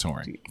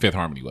touring. Fifth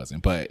Harmony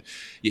wasn't. But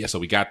yeah, so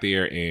we got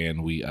there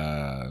and we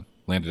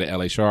landed at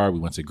LHR. We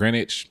went to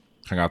Greenwich,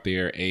 hung out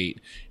there, ate,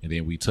 and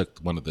then we took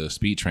one of the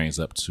speed trains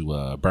up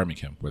to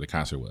Birmingham where the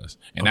concert was.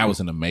 And that was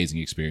an amazing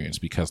experience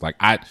because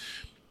I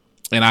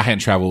hadn't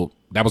traveled.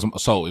 It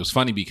was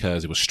funny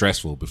because it was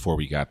stressful before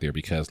we got there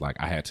because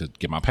I had to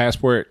get my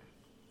passport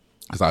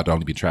because I'd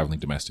only been traveling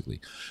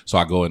domestically. So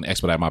I go and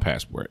expedite my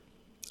passport.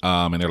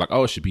 And they're like,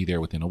 oh, it should be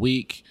there within a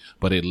week.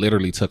 But it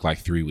literally took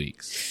 3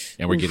 weeks.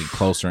 And we're getting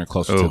closer and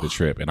closer to the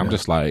trip. And I'm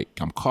just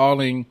I'm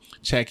calling,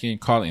 checking,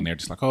 calling. And they're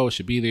just like, oh, it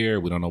should be there.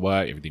 We don't know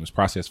what. Everything was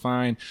processed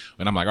fine.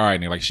 And I'm like, all right.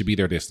 And they're like, it should be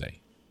there this day.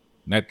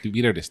 Not to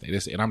be there this day.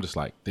 And I'm just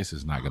like, this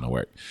is not gonna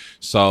work.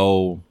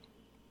 So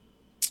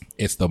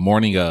it's the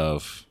morning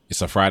of.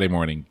 It's a Friday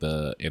morning.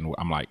 And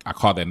I'm like, I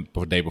called that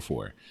the day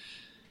before.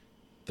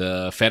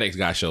 The FedEx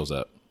guy shows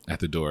up at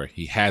the door.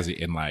 He has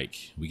it, and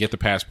like we get the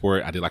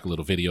passport. I did like a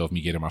little video of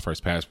me getting my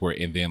first passport,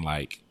 and then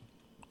like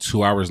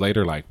 2 hours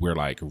later, like we're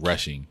like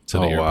rushing to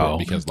the airport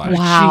because like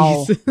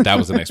Wow. that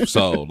was the next.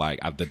 So like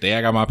the day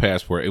I got my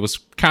passport, it was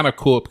kind of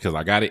cool because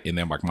I got it, and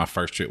then like my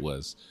first trip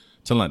was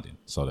to London.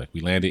 So like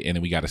we landed, and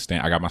then we got a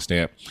stamp. I got my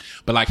stamp,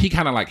 but like he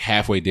kind of like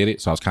halfway did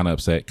it, so I was kind of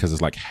upset because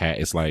it's like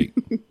it's like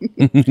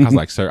I was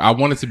like, sir, I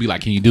wanted to be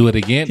like, can you do it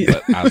again?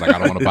 But I was like, I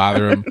don't want to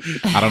bother him.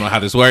 I don't know how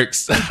this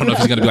works. I don't know if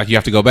he's gonna be like, you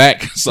have to go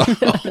back. So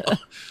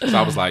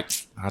I was like,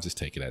 I'll just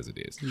take it as it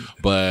is.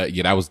 But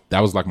yeah, that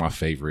was like my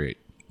favorite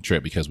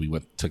trip because we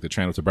took the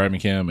train up to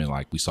Birmingham, and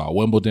like we saw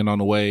Wimbledon on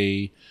the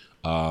way,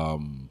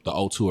 the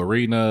O2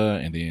 Arena,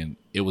 and then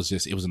it was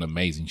an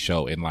amazing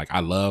show. And like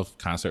I love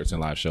concerts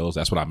and live shows.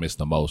 That's what I missed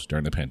the most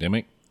during the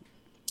pandemic.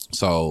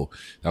 So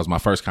that was my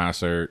first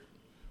concert.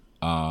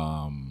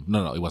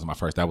 No, it wasn't my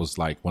first. That was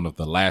like one of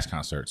the last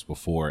concerts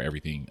before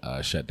everything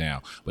shut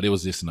down. But it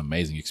was just an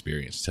amazing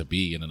experience to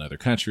be in another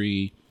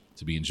country,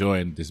 to be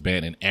enjoying this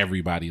band, and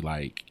everybody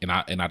like, and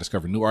I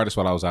discovered new artists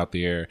while I was out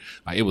there.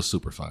 Like it was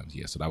super fun.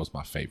 Yeah, so that was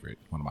one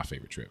of my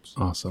favorite trips.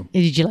 Awesome.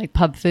 Did you like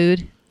pub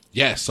food?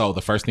 Yeah, so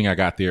the first thing I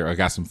got there, I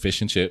got some fish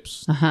and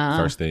chips.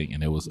 First thing,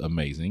 and it was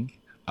amazing.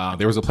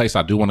 There was a place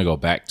I do want to go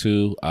back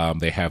to.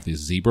 They have this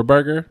zebra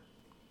burger,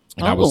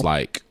 and I was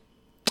like,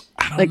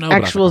 I don't Like know, but I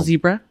was actual like,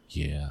 zebra?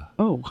 yeah.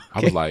 Oh, I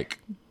was like,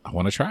 I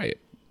want to try it.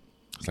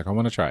 I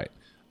want to try it.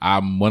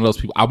 I'm one of those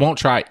people. I won't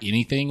try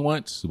anything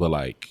once, but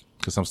like,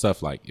 because some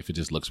stuff, like, if it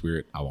just looks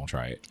weird, I won't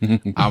try it.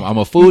 I'm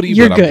a foodie,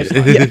 You're but good.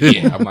 I'm just like,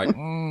 yeah. I'm like,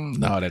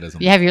 no, that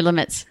doesn't. You have your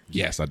limits.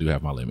 Yes, I do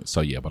have my limits.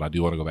 So yeah, but I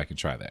do want to go back and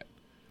try that.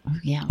 Oh,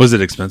 yeah. Was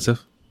it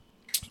expensive?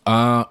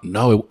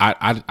 No,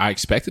 I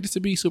expected it to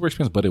be super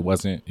expensive, but it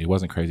wasn't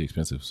crazy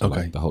expensive. So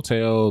Okay. like the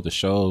hotel, the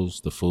shows,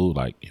 the food,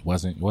 like it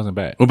wasn't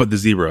bad. What about the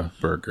zebra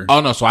burger?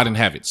 Oh no, so I didn't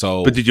have it.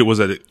 So But was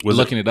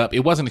looking it up,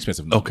 it wasn't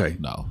expensive. No, Okay.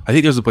 No. I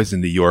think there's a place in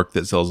New York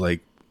that sells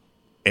like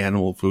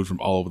animal food from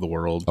all over the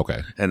world.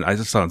 Okay. And I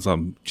just saw it on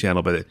some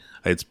channel, but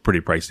it's pretty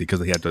pricey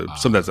because they have to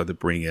sometimes have to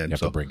bring in. You have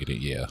so to bring it in.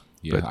 Yeah.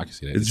 Yeah, I can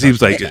see that. it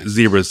seems like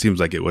zebra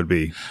seems like it would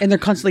be. and they're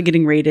constantly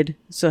getting raided,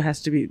 so it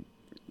has to be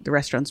the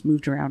restaurants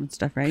moved around and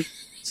stuff, right?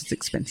 So it's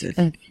expensive.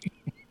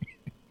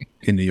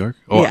 In New York?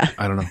 Oh, Yeah.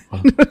 I don't know.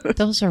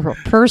 Those are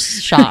purse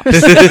shops.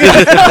 They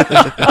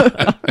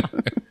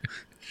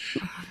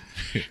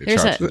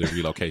charge the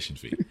relocation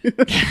fee.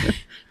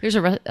 There's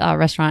a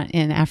restaurant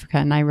in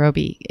Africa,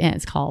 Nairobi, and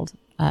it's called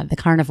The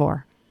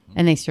Carnivore.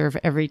 And they serve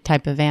every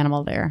type of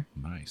animal there.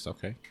 Nice.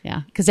 Okay.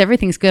 Yeah, because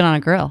everything's good on a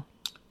grill.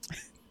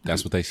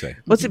 That's what they say.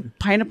 What's it?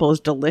 Pineapple is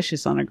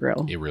delicious on a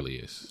grill. It really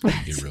is.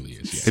 It really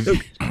is. Yeah.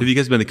 Have you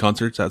guys been to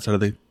concerts outside of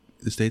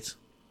the States?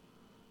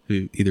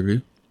 Either of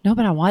you? No,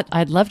 but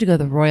I'd love to go to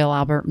the Royal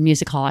Albert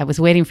Music Hall. I was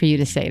waiting for you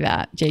to say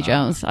that, Jay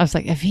Jones. I was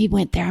like, if he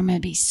went there, I'm going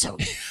to be so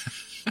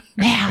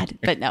mad.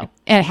 But no,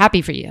 and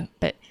happy for you.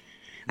 But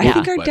I yeah.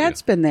 think our But,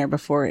 dad's been there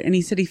before, and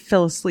he said he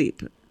fell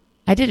asleep.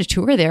 I did a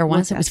tour there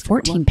once. It was That's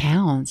 14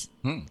 pounds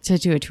to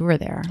do a tour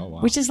there, Oh,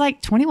 wow. which is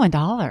like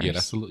 $21. Yeah,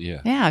 that's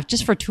yeah. Yeah,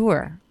 just for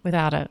tour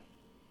without a.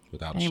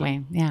 Without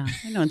Anyway, yeah.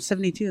 I know, in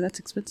 72, that's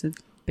expensive.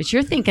 But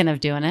you're thinking of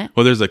doing it.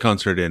 Well, there's a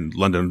concert in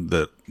London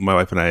that my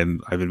wife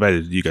and I've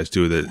invited you guys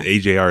to that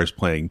AJR is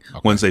playing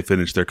once they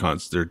finish their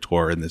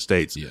tour in the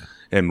States. Yeah.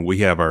 And we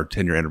have our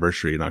 10-year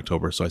anniversary in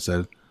October. So I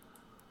said,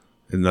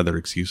 another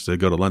excuse to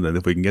go to London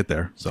if we can get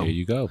there. So There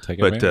you go. Take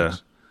But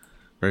advantage.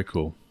 very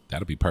cool.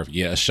 That'll be perfect.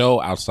 Yeah, a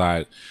show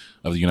outside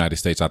of the United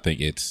States, I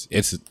think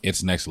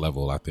it's next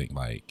level. I think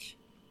like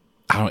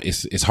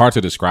it's hard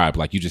to describe.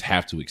 Like you just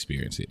have to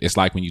experience it. It's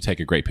like when you take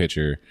a great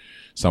picture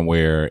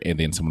somewhere and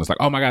then someone's like,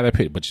 "Oh my god, that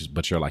picture,"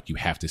 but you're like, you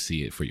have to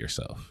see it for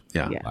yourself.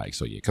 Yeah. Yeah. Like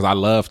so, yeah. Because I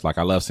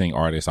love seeing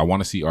artists. I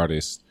want to see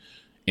artists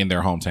in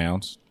their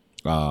hometowns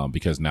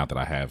because now that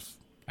I have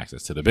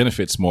access to the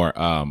benefits more,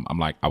 I'm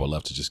like, I would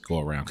love to just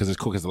go around because it's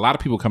cool. Because a lot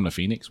of people come to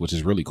Phoenix, which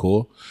is really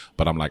cool.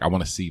 But I'm like, I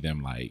want to see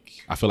them. Like,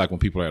 I feel like when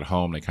people are at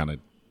home, they kind of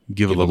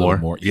Give a little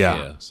more.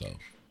 Yeah. So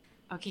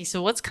Okay,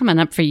 so what's coming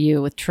up for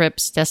you with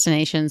trips,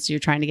 destinations you're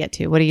trying to get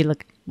to? What are you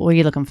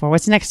looking for?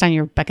 What's next on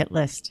your bucket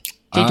list?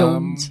 Jay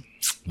Jones.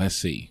 let's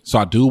see. So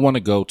I do want to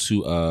go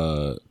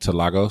to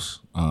Lagos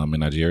in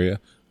Nigeria.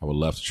 I would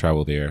love to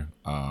travel there.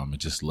 It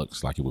just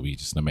looks like it would be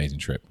just an amazing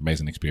trip,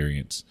 amazing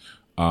experience.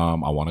 I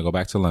want to go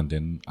back to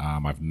London.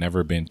 I've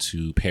never been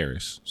to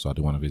Paris, so I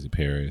do want to visit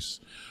Paris.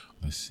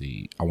 Let's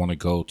see. I want to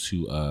go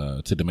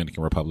to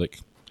Dominican Republic.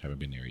 Haven't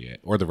been there yet,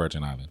 or the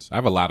Virgin Islands. I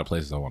have a lot of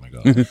places I want to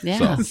go.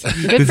 Yeah, So,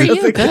 good for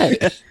you.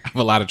 Good. I have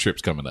a lot of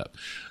trips coming up.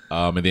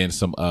 And then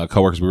some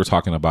coworkers we were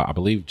talking about. I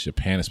believe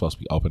Japan is supposed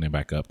to be opening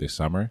back up this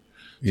summer.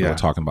 So we're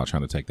talking about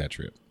trying to take that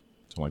trip.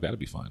 So like that'd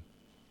be fun.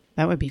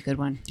 That would be a good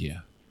one. Yeah.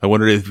 I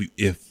wonder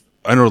if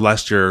I know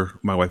last year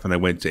my wife and I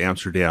went to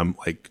Amsterdam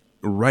like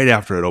right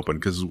after it opened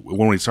because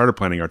when we started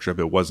planning our trip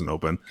it wasn't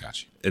open.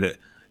 Gotcha. And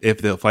if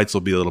the flights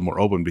will be a little more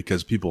open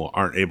because people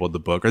aren't able to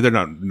book or they're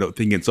not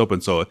thinking it's open.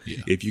 So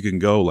if you can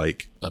go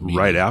like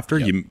right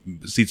after,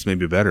 seats may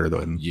be better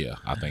than. Yeah,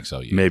 I think so.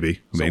 Yeah. Maybe.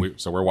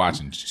 So we're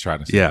watching, trying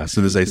to see. Yeah, as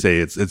soon as they say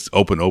it's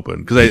open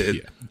because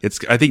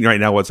I think right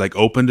now it's like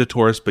open to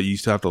tourists, but you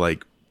still have to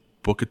like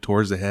book it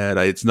tours ahead.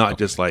 It's not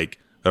just like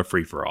a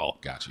free for all.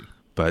 Got you.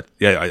 But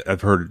yeah,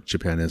 I've heard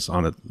Japan is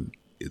on it.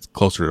 It's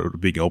closer to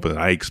being open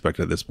than I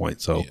expected at this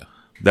point. So. Yeah.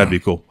 That'd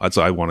be cool.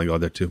 I want to go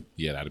there too.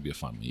 Yeah, that'd be a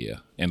fun one. Yeah,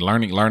 and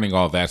learning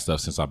all that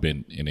stuff since I've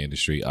been in the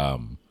industry,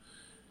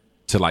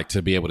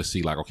 to be able to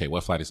see like, okay,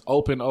 what flight is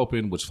open,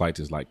 which flight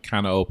is like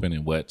kind of open,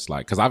 and what's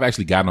like, because I've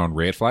actually gotten on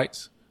red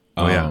flights,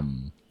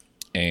 and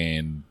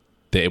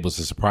it was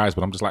a surprise,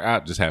 but I'm just like, I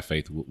just have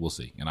faith. We'll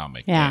see, and I'll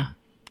make it. Yeah,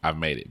 I've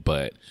made it,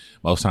 but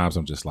most times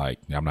I'm just like,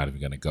 I'm not even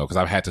gonna go because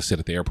I've had to sit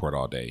at the airport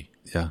all day.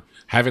 Yeah,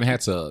 haven't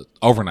had to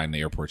overnight in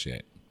the airport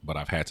yet. But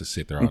I've had to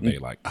sit there all day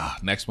like,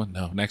 next one.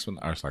 I was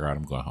like, all right,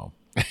 I'm going home.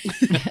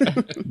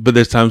 But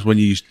there's times when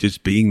you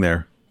just being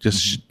there,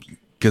 just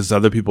because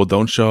other people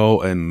don't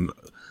show and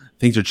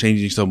things are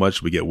changing so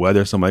much. We get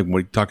weather. So like when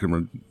we talking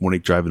to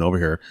Monique driving over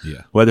here,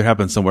 weather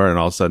happens somewhere and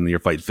all of a sudden your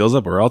flight fills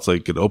up or else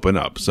it could open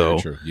up. So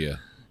true. Yeah,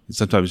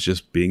 sometimes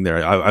just being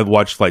there. I've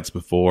watched flights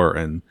before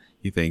and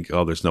you think,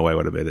 oh, there's no way I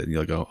would have made it. And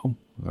you're like, oh,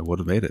 I would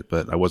have made it,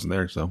 but I wasn't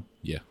there. So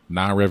yeah,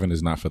 non-revving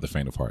is not for the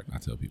faint of heart. I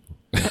tell people.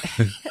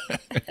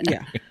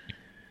 Yeah.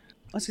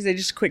 I was going to say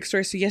just a quick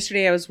story. So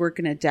yesterday I was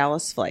working a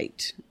Dallas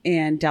flight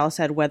and Dallas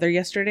had weather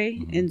yesterday.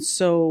 Mm-hmm. And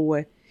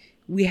so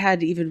we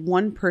had even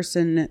one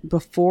person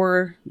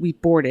before we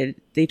boarded.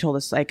 They told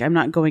us like, I'm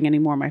not going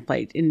anymore. My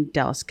flight in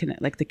Dallas,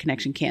 like the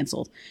connection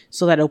canceled.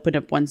 So that opened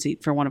up one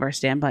seat for one of our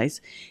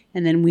standbys.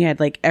 And then we had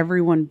like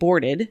everyone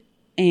boarded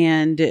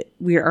and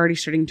we were already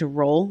starting to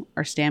roll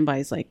our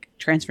standbys, like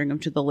transferring them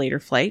to the later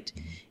flight.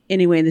 Mm-hmm.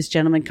 Anyway, this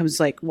gentleman comes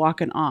like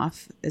walking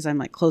off as I'm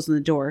like closing the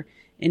door.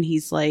 And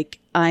he's like,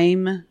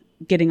 I'm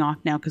getting off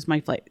now because my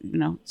flight,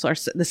 so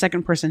the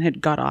second person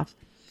had got off.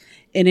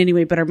 And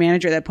anyway, but our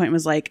manager at that point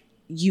was like,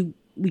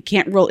 we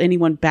can't roll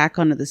anyone back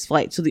onto this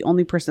flight. So the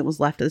only person that was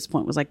left at this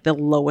point was like the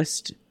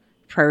lowest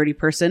priority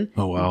person.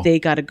 Oh, wow. They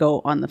got to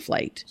go on the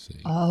flight.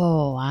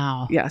 Oh,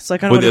 wow. Yeah. So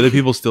were the other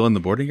people still in the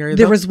boarding area?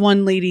 There was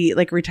one lady,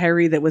 like a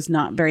retiree, that was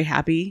not very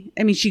happy.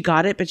 I mean, she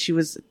got it, but she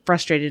was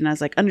frustrated. And I was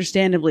like,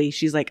 understandably,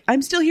 she's like,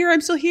 I'm still here.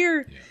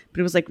 Yeah. But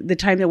it was like the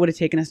time that would have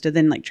taken us to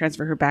then like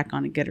transfer her back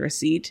on and get her a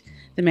seat.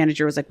 The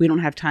manager was like, we don't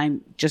have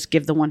time. Just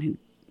give the one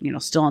who,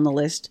 still on the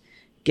list,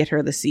 get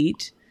her the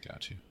seat.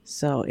 Got you.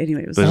 So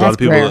anyway, it was there's a lot of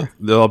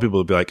people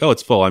would be like, oh,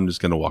 it's full. I'm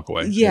just going to walk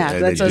away. Yeah.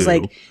 That's what I was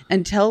like,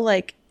 until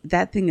like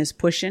that thing is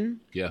pushing.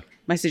 Yeah.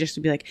 My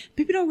suggestion would be like,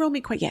 maybe don't roll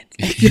me quite yet.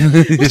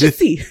 We'll just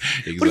see.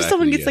 Exactly, what if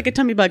someone gets like a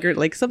tummy bug or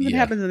like something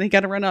happens and they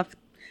got to run off?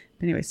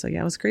 But anyway, so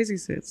it was crazy.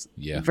 So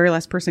the very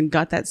last person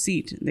got that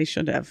seat. They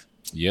should have.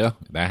 Yeah,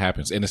 that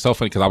happens. And it's so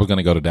funny because I was going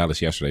to go to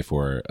Dallas yesterday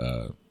for,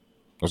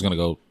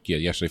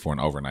 yesterday for an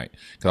overnight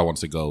because I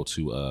wanted to go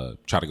to,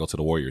 try to go to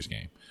the Warriors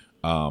game.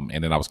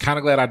 And then I was kind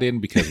of glad I didn't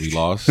because we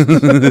lost.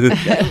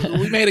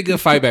 We made a good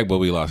fight back, but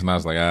we lost. And I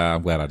was like,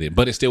 I'm glad I didn't.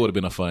 But it still would have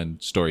been a fun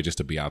story just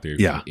to be out there.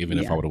 Yeah. Even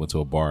if I would have went to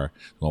a bar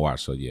and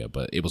watch. So yeah,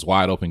 but it was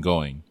wide open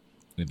going.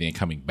 And then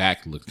coming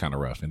back looked kind of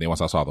rough. And then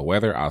once I saw the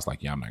weather, I was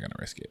like, I'm not going to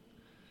risk it.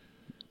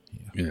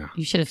 Yeah.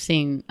 You should have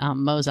seen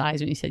Mo's eyes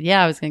when he said,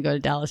 I was going to go to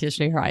Dallas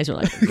yesterday. Her eyes were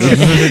like,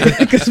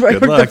 because I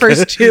worked the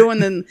first two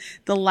and then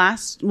the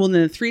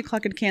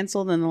 3:00 had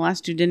canceled and the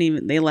last two didn't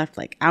even, they left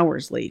like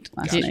hours late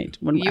last night.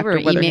 When you were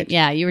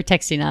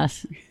texting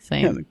us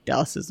saying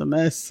Dallas is a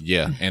mess.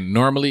 Yeah. And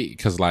normally,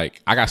 because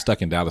like I got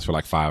stuck in Dallas for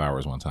like 5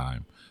 hours one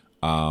time.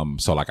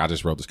 So like I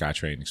just rode the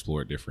SkyTrain,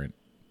 explored different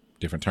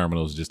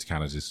terminals just to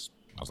kind of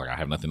I was like, I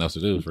have nothing else to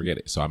do. Forget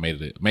it. So I made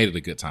it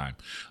a good time.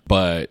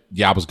 But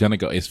yeah, I was going to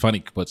go. It's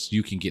funny, but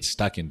you can get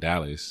stuck in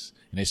Dallas.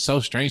 And it's so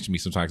strange to me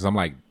sometimes because I'm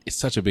like, it's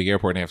such a big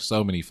airport and they have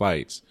so many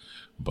flights.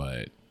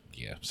 But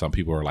yeah, some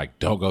people are like,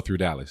 don't go through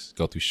Dallas.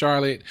 Go through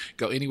Charlotte.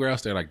 Go anywhere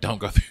else. They're like, don't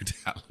go through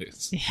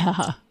Dallas.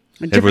 Yeah.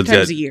 Different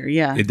times a year.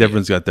 Yeah.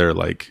 Everyone's got their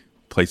like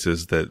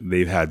places that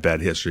they've had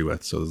bad history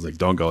with. So it's like,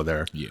 don't go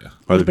there. Yeah.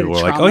 Other people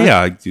are like, oh yeah,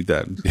 I do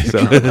that.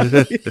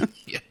 So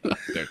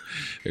yeah.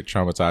 They're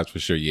traumatized for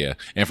sure. Yeah.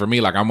 And for me,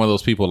 like, I'm one of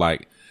those people,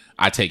 like,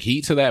 I take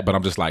heed to that, but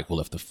I'm just like, well,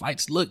 if the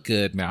flights look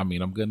good now, I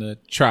mean, I'm going to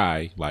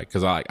try. Like,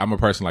 because I'm a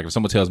person, like, if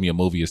someone tells me a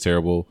movie is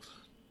terrible,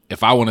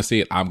 if I want to see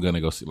it, I'm going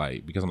to go see,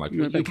 like, because I'm like,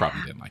 well, you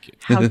probably didn't like it.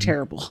 How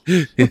terrible.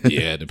 Yeah,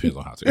 it depends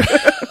on how terrible.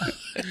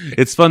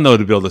 It's fun, though,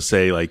 to be able to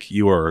say, like,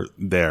 you were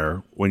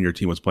there when your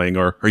team was playing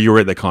or you were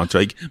at the concert.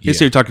 Like, you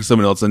say you're talking to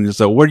someone else and you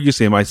say, where did you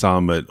see him? I saw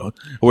him at, or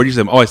where did you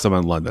see him? Oh, I saw him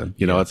in London.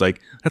 You know, it's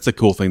like, that's a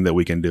cool thing that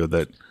we can do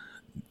that.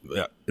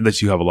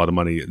 Unless you have a lot of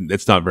money,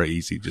 it's not very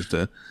easy just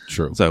to.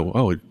 True. So,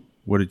 oh,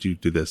 where did you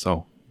do this?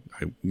 Oh,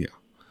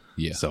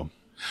 yeah. So,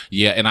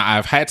 yeah, and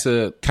I've had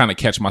to kind of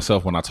catch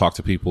myself when I talk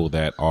to people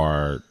that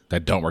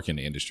don't work in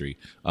the industry,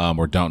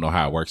 or don't know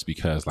how it works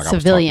because, like,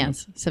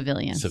 civilians,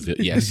 civilians,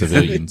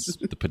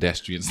 the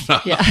pedestrians.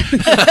 Yeah.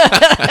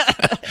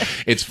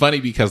 It's funny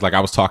because, like,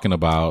 I was talking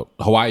about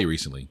Hawaii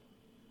recently.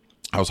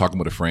 I was talking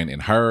with a friend,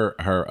 and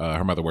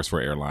her mother works for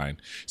an airline,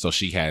 so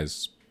she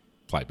has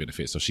flight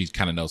benefits, so she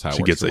kind of knows how it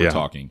works. So we're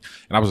talking,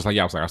 and I was just like,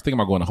 I was thinking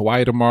about going to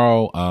Hawaii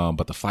tomorrow,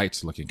 but the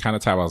flight's looking kind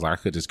of tight. I was like,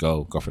 I could just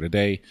go for the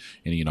day,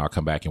 and I'll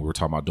come back, and we were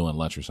talking about doing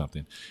lunch or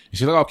something. And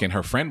she's like, okay. And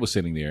her friend was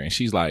sitting there, and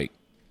she's like,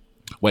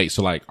 wait,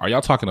 so like, are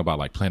y'all talking about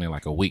like planning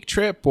like a week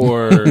trip,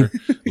 or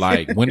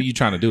like when are you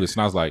trying to do this?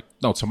 And I was like,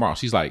 no, tomorrow.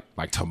 She's like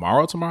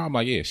tomorrow? I'm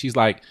like, yeah. She's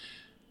like,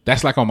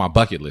 that's like on my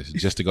bucket list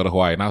just to go to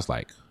Hawaii. And I was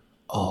like,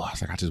 oh, I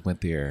was like, I just went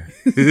there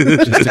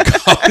just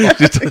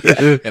to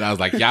go. And I was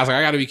like, I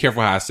got to be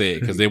careful how I say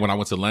it. Because then when I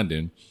went to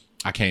London,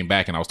 I came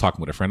back and I was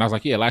talking with a friend. I was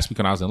like, yeah, last week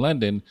when I was in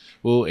London,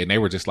 well, and they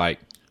were just like,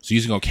 so you're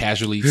just going to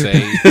casually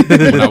say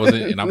when I was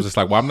in, and I was just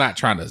like, well, I'm not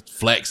trying to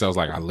flex. I was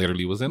like, I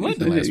literally was in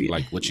London last week.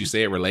 Like what you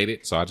said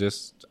related. So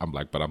I'm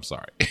like, but I'm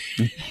sorry.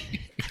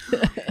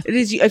 It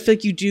is. I feel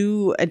like you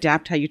do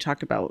adapt how you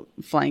talk about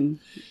flying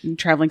and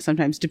traveling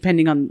sometimes,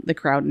 depending on the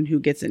crowd and who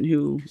gets in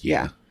who.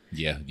 Yeah.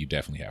 Yeah, you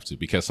definitely have to,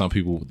 because some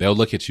people, they'll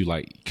look at you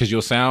like, because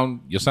you'll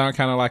sound kind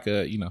of like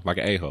like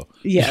an a-hole.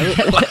 Yeah,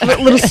 a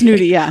little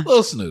snooty. Yeah, a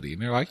little snooty,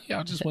 and they're like, yeah,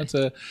 I just went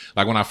to,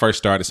 like when I first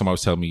started, somebody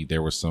was telling me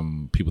there were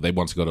some people, they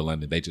wanted to go to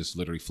London. They just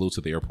literally flew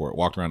to the airport,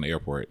 walked around the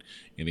airport,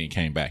 and then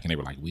came back, and they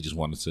were like, we just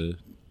wanted to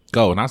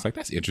go. And I was like,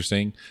 that's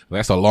interesting.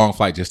 That's a long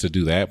flight just to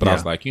do that. But I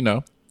was like,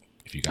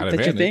 if you got that's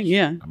advantage, your thing,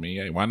 yeah. I mean,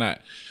 yeah, why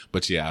not?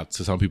 But yeah,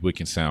 to some people it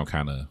can sound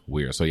kind of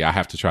weird. So yeah, I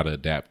have to try to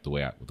adapt the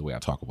way I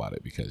talk about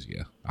it, because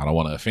I don't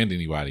want to offend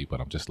anybody, but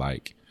I'm just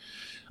like,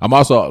 I'm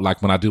also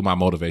like, when I do my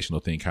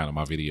motivational thing, kind of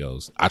my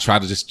videos, I try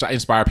to just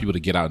inspire people to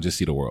get out and just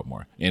see the world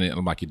more. And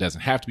I'm like, it doesn't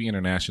have to be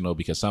international,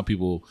 because some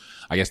people,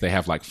 I guess they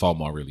have like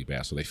FOMO really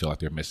bad, so they feel like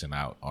they're missing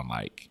out on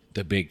like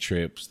the big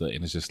trips.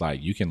 And it's just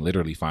like, you can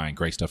literally find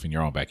great stuff in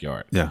your own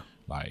backyard. Yeah.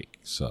 Like,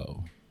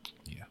 so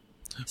yeah.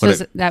 So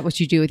is that what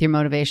you do with your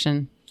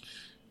motivation?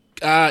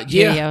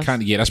 Yeah,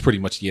 kind of. Yeah, that's pretty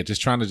much. Yeah,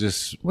 just trying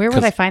to Where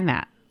would I find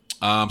that?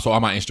 So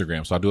on my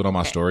Instagram, so I do it on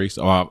my stories.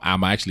 So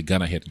I'm actually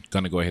gonna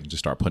go ahead and just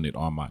start putting it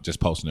on just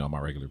posting it on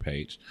my regular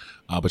page.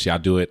 But yeah, I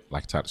do it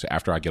like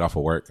after I get off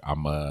of work.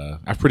 I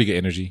have pretty good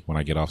energy when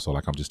I get off, so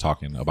like I'm just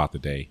talking about the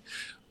day.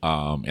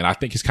 And I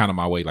think it's kind of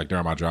my way, like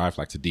during my drive,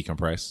 like to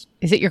decompress.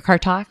 Is it your car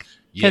talk?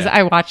 Because Yeah.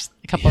 I watched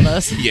a couple of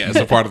those. Yeah, it's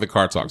a part of the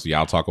car talk. So yeah,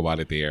 I'll talk about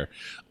it there.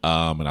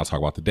 And I'll talk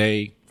about the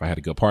day. If I had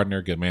a good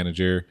partner, good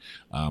manager,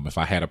 if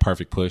I had a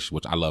perfect push,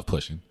 which I love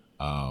pushing.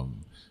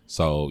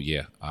 So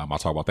yeah, I'll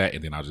talk about that,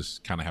 and then I'll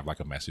just kind of have like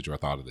a message or a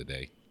thought of the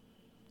day.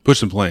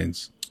 Pushing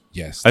planes.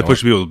 Yes. I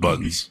push people with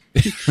buttons.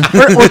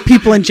 or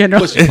people in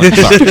general. Pushing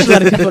planes, sorry. There's a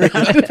lot of people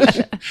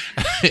around.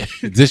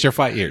 Is this your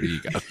fight? Here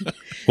you go.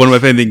 One of my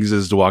favorite things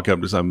is to walk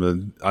up to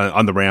someone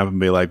on the ramp and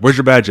be like, "Where's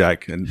your badge,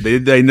 Jack?" And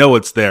they know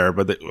it's there,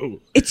 but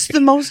It's the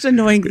most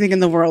annoying thing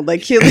in the world.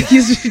 Like he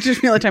used to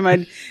just me all the time.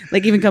 I'd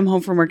like even come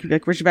home from work and be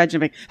like, "Where's your badge?"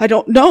 And I'm like, "I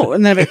don't know."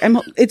 And then I'm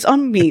like, it's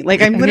on me.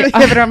 Like I'm literally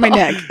have it on my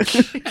neck.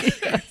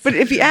 But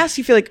if you ask,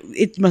 you feel like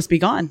it must be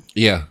gone.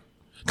 Yeah.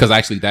 Because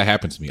actually that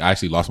happened to me. I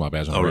actually lost my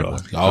badge on the red really?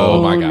 one.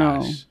 Oh my no.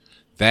 gosh.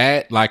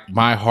 That, like,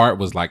 my heart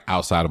was like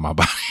outside of my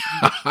body.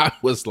 I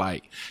was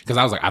like, because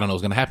I was like, I don't know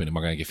what's going to happen. Am I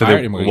going to get so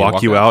fired? they Am I gonna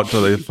walk you out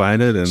until they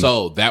find it. And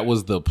So that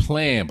was the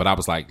plan. But I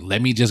was like, let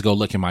me just go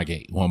look in my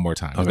gate one more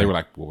time. 'Cause They were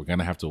like, well, we're going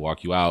to have to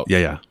walk you out.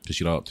 Yeah. Because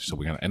so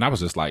we're going to, and I was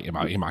just like, am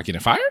I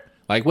getting fired?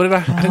 Like, what did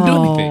I didn't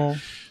do anything.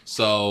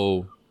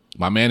 So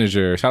my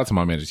manager, shout out to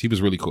my manager. He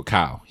was really cool.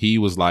 Kyle. He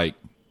was like,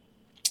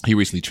 he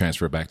recently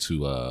transferred back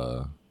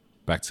to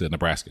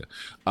Nebraska.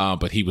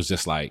 But he was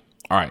just like,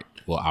 all right,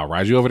 well, I'll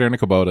ride you over there in the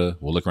Kubota.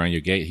 We'll look around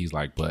your gate. He's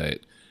like,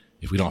 but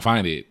if we don't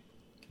find it,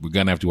 we're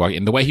going to have to walk.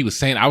 And the way he was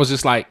saying, I was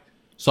just like,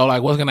 so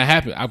like, what's going to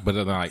happen? I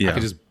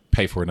could just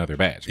pay for another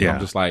badge. But I'm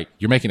just like,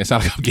 you're making it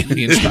sound like I'm getting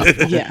in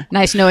stuff. Yeah.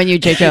 Nice knowing you,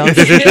 J. Jones.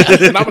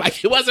 And I'm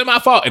like, it wasn't my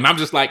fault. And I'm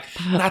just like,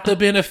 not the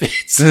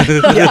benefits.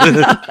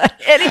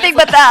 Anything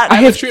but that. I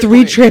have trip 3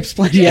 planned. trips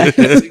planned. Yeah.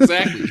 Yes,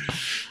 exactly.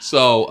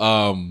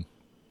 So,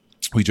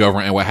 we drove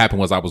around, and what happened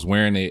was I was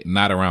wearing it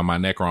not around my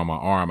neck or on my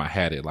arm. I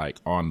had it like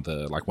on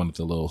one of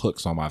the little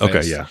hooks on my vest.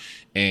 Okay, yeah.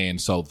 And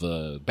so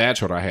the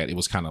badge holder I had, it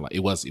was kind of like, it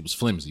was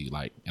flimsy,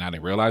 like, and I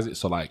didn't realize it.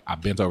 So like I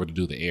bent over to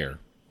do the air,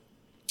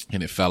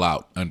 and it fell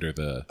out under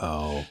the.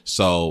 Oh.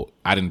 So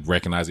I didn't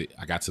recognize it.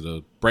 I got to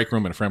the break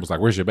room, and a friend was like,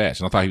 "Where's your badge?"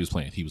 And I thought he was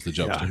playing. He was the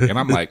jokester, and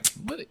I'm like,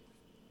 "What?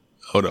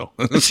 Oh no."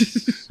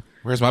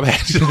 Where's my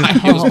badge?"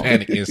 Like, it was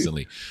panic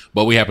instantly,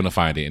 but we happened to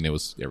find it, and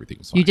everything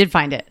was fine. You did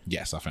find it.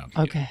 Yes, I found it.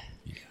 Okay.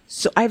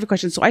 So I have a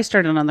question. So I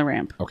started on the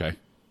ramp. Okay.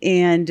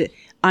 And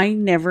I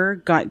never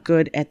got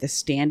good at the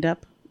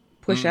stand-up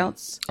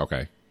push-outs.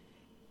 Okay.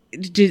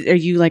 Are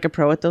you like a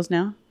pro at those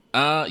now?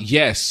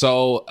 Yes.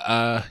 So,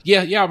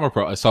 yeah, I'm a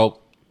pro.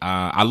 So,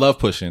 I love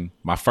pushing.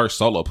 My first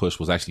solo push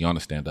was actually on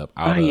the stand-up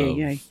out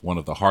of one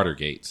of the harder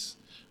gates.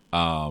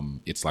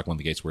 It's like one of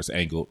the gates where it's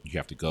angled. You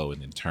have to go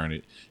and then turn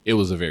it. It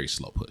was a very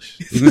slow push.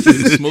 It was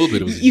smooth,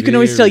 but it was You can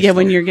always tell, slow.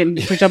 when you're getting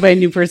pushed out by a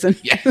new person.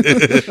 Yeah.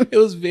 It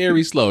was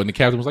very slow. And the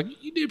captain was like,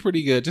 you did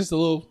pretty good. Just a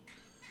little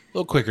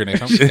little quicker next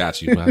time.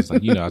 Got you. But I was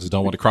like, I just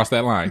don't want to cross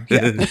that line.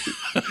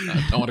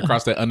 I don't want to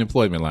cross that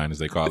unemployment line, as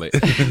they call it.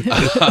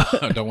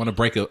 I don't want to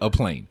break a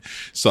plane.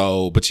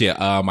 So, but yeah,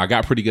 I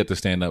got pretty good to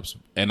stand-ups,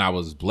 and I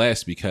was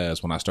blessed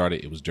because when I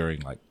started, it was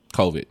during like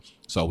COVID.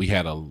 So we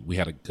had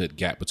a good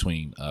gap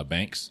between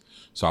banks.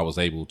 So I was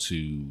able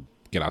to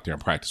get out there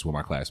and practice with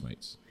my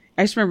classmates.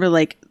 I just remember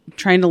like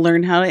trying to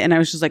learn how to, and I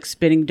was just like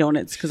spinning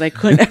donuts because I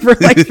couldn't ever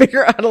like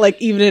figure out how to like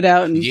even it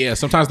out. And yeah,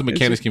 sometimes the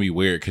mechanics can be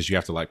weird because you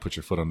have to like put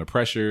your foot on the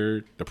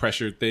pressure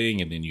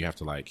thing, and then you have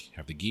to like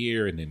have the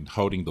gear and then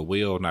holding the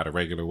wheel, not a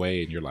regular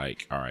way. And you're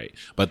like, all right.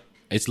 But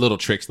it's little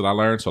tricks that I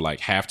learned. So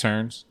like half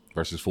turns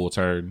versus full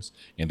turns,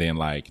 and then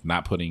like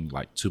not putting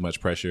like too much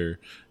pressure.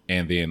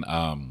 And then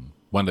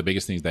one of the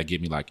biggest things that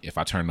get me, like if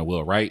I turn the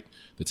wheel right,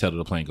 the tail of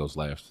the plane goes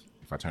left.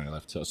 If I turn it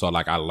left, so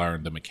like I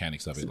learned the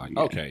mechanics of it. Like,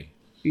 okay.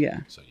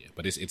 Yeah. So yeah,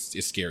 but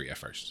it's scary at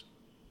first.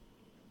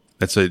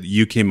 That's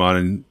you came on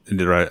and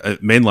did right.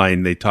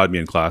 Mainline, they taught me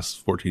in class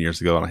 14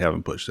 years ago, and I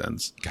haven't pushed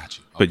since.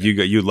 Gotcha. Okay. But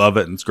you love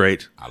it, and it's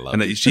great. I love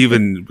and it.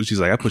 She's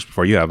like, I pushed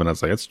before you have, and I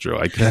was like, that's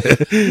true.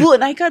 Well,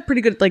 and I got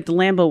pretty good at like the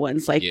Lambo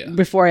ones. Like Yeah.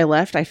 before I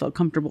left, I felt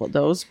comfortable at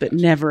those, but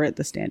never at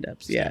the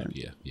stand-ups. Yeah.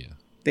 Yeah.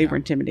 They were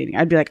intimidating.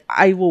 I'd be like,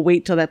 I will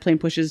wait till that plane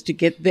pushes to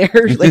get there,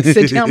 like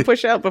sit down,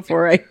 push out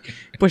before I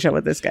push out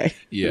with this guy.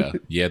 Yeah.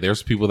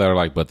 There's people that are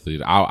like, but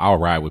I'll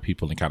ride with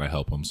people and kind of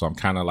help them. So I'm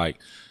kind of like,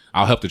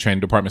 I'll help the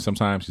training department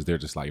sometimes because they're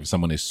just like, if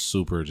someone is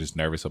super just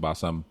nervous about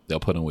something, they'll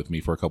put them with me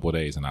for a couple of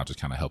days, and I'll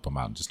just kind of help them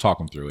out and just talk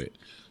them through it.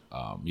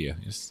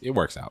 It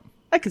works out.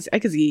 I could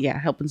see,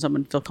 helping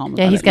someone feel calm.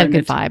 Yeah, about he's it, got a learn good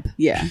it. vibe.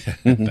 Yeah.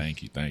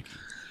 Thank you.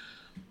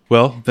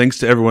 Well, thanks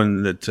to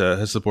everyone that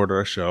has supported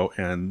our show,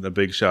 and a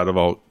big shout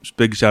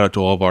out to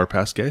all of our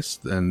past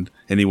guests and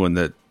anyone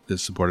that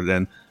has supported,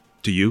 and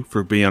to you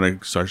for being on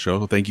our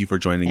show. Thank you for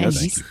joining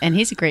us. And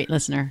he's a great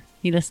listener.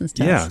 He listens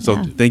to Yeah, us.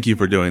 so thank you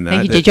for doing that.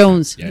 Thank you, Jay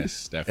Jones.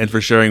 Yes, definitely. And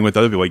for sharing with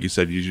other people, like you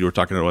said, you were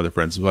talking to other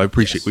friends. So I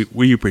appreciate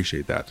we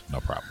appreciate that.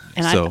 No problem.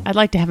 And So- I'd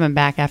like to have him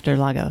back after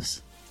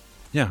Lagos.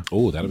 Yeah.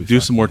 Oh, that'll be do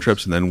fun. some more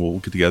trips, and then we'll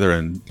get together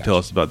and tell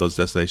us about those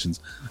destinations.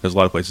 There's a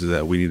lot of places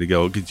that we need to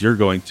go because you're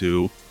going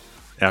to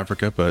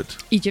Africa, but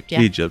Egypt,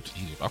 yeah. Egypt.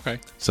 Okay.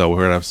 So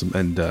we're gonna have some,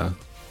 and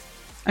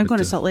I'm going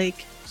to Salt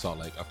Lake. Salt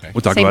Lake. Okay.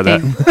 we'll talk Same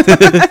about thing.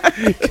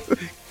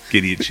 that.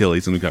 Get eat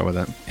chilies, and we talk about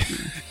that.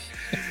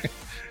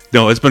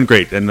 No, it's been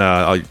great, and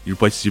all your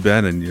places you've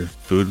been and your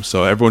food.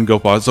 So everyone go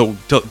pause. So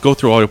go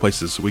through all your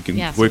places. So we can.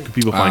 Yeah, where so- can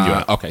people find you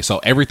at? Okay, so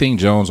Everything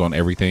Jones on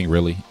everything,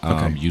 really.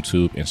 Okay.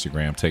 YouTube,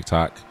 Instagram,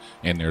 TikTok,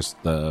 and there's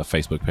the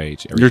Facebook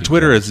page. Your Everything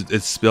Twitter Jones. is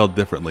it's spelled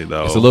differently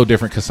though. It's a little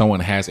different because someone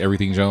has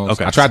Everything Jones.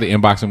 Okay. I tried to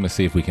inbox him to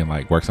see if we can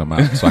like work something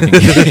out so I can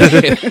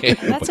get it.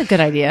 That's a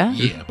good idea.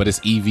 Yeah, but it's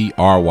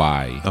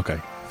EVRY Okay.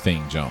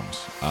 Thing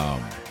Jones.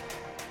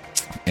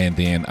 And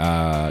then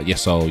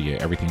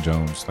Everything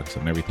Jones, like I said,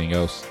 and everything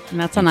else. And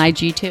that's on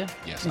IG too.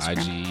 Yes,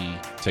 Instagram.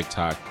 IG,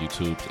 TikTok,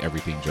 YouTube,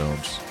 Everything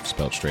Jones,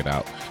 spelled straight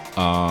out.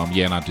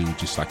 And I do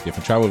just like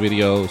different travel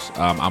videos.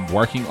 I'm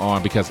working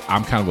on, because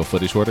I'm kind of a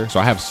footage hoarder, so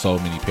I have so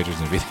many pictures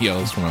and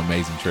videos from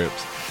amazing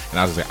trips, and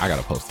I was just like, I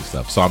gotta post this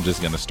stuff. So I'm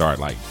just gonna start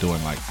like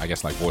doing like, I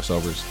guess like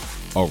voiceovers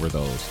over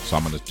those. So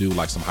I'm gonna do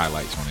like some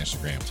highlights on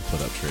Instagram to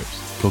put up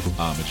trips. Cool.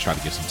 And try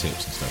to get some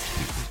tips and stuff to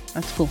people.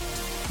 That's cool.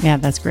 Yeah,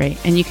 that's great.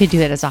 And you could do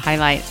that as a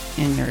highlight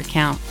in your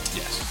account.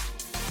 Yes.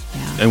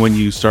 Yeah. And when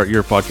you start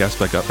your podcast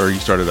back up, or you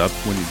start it up,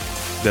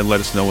 then let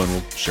us know, and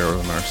we'll share it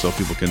on our so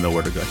people can know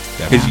where to go.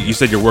 Because you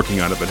said you're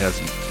working on it, but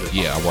hasn't.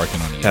 Yeah, I'm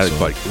working on it. Has so-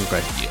 quite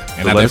okay. Yeah,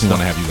 and So I let us definitely know.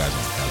 want to have you guys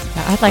on.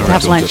 Yeah, I'd like to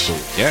have Alright, lunch. good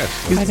food.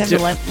 Yes. I'd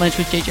have lunch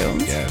with Jay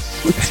Jones.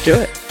 Yes. Let's do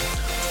it.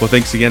 Well,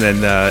 thanks again, and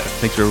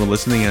thanks for everyone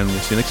listening, and we'll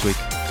see you next week.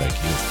 Thank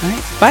you. All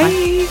right.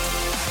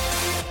 Bye.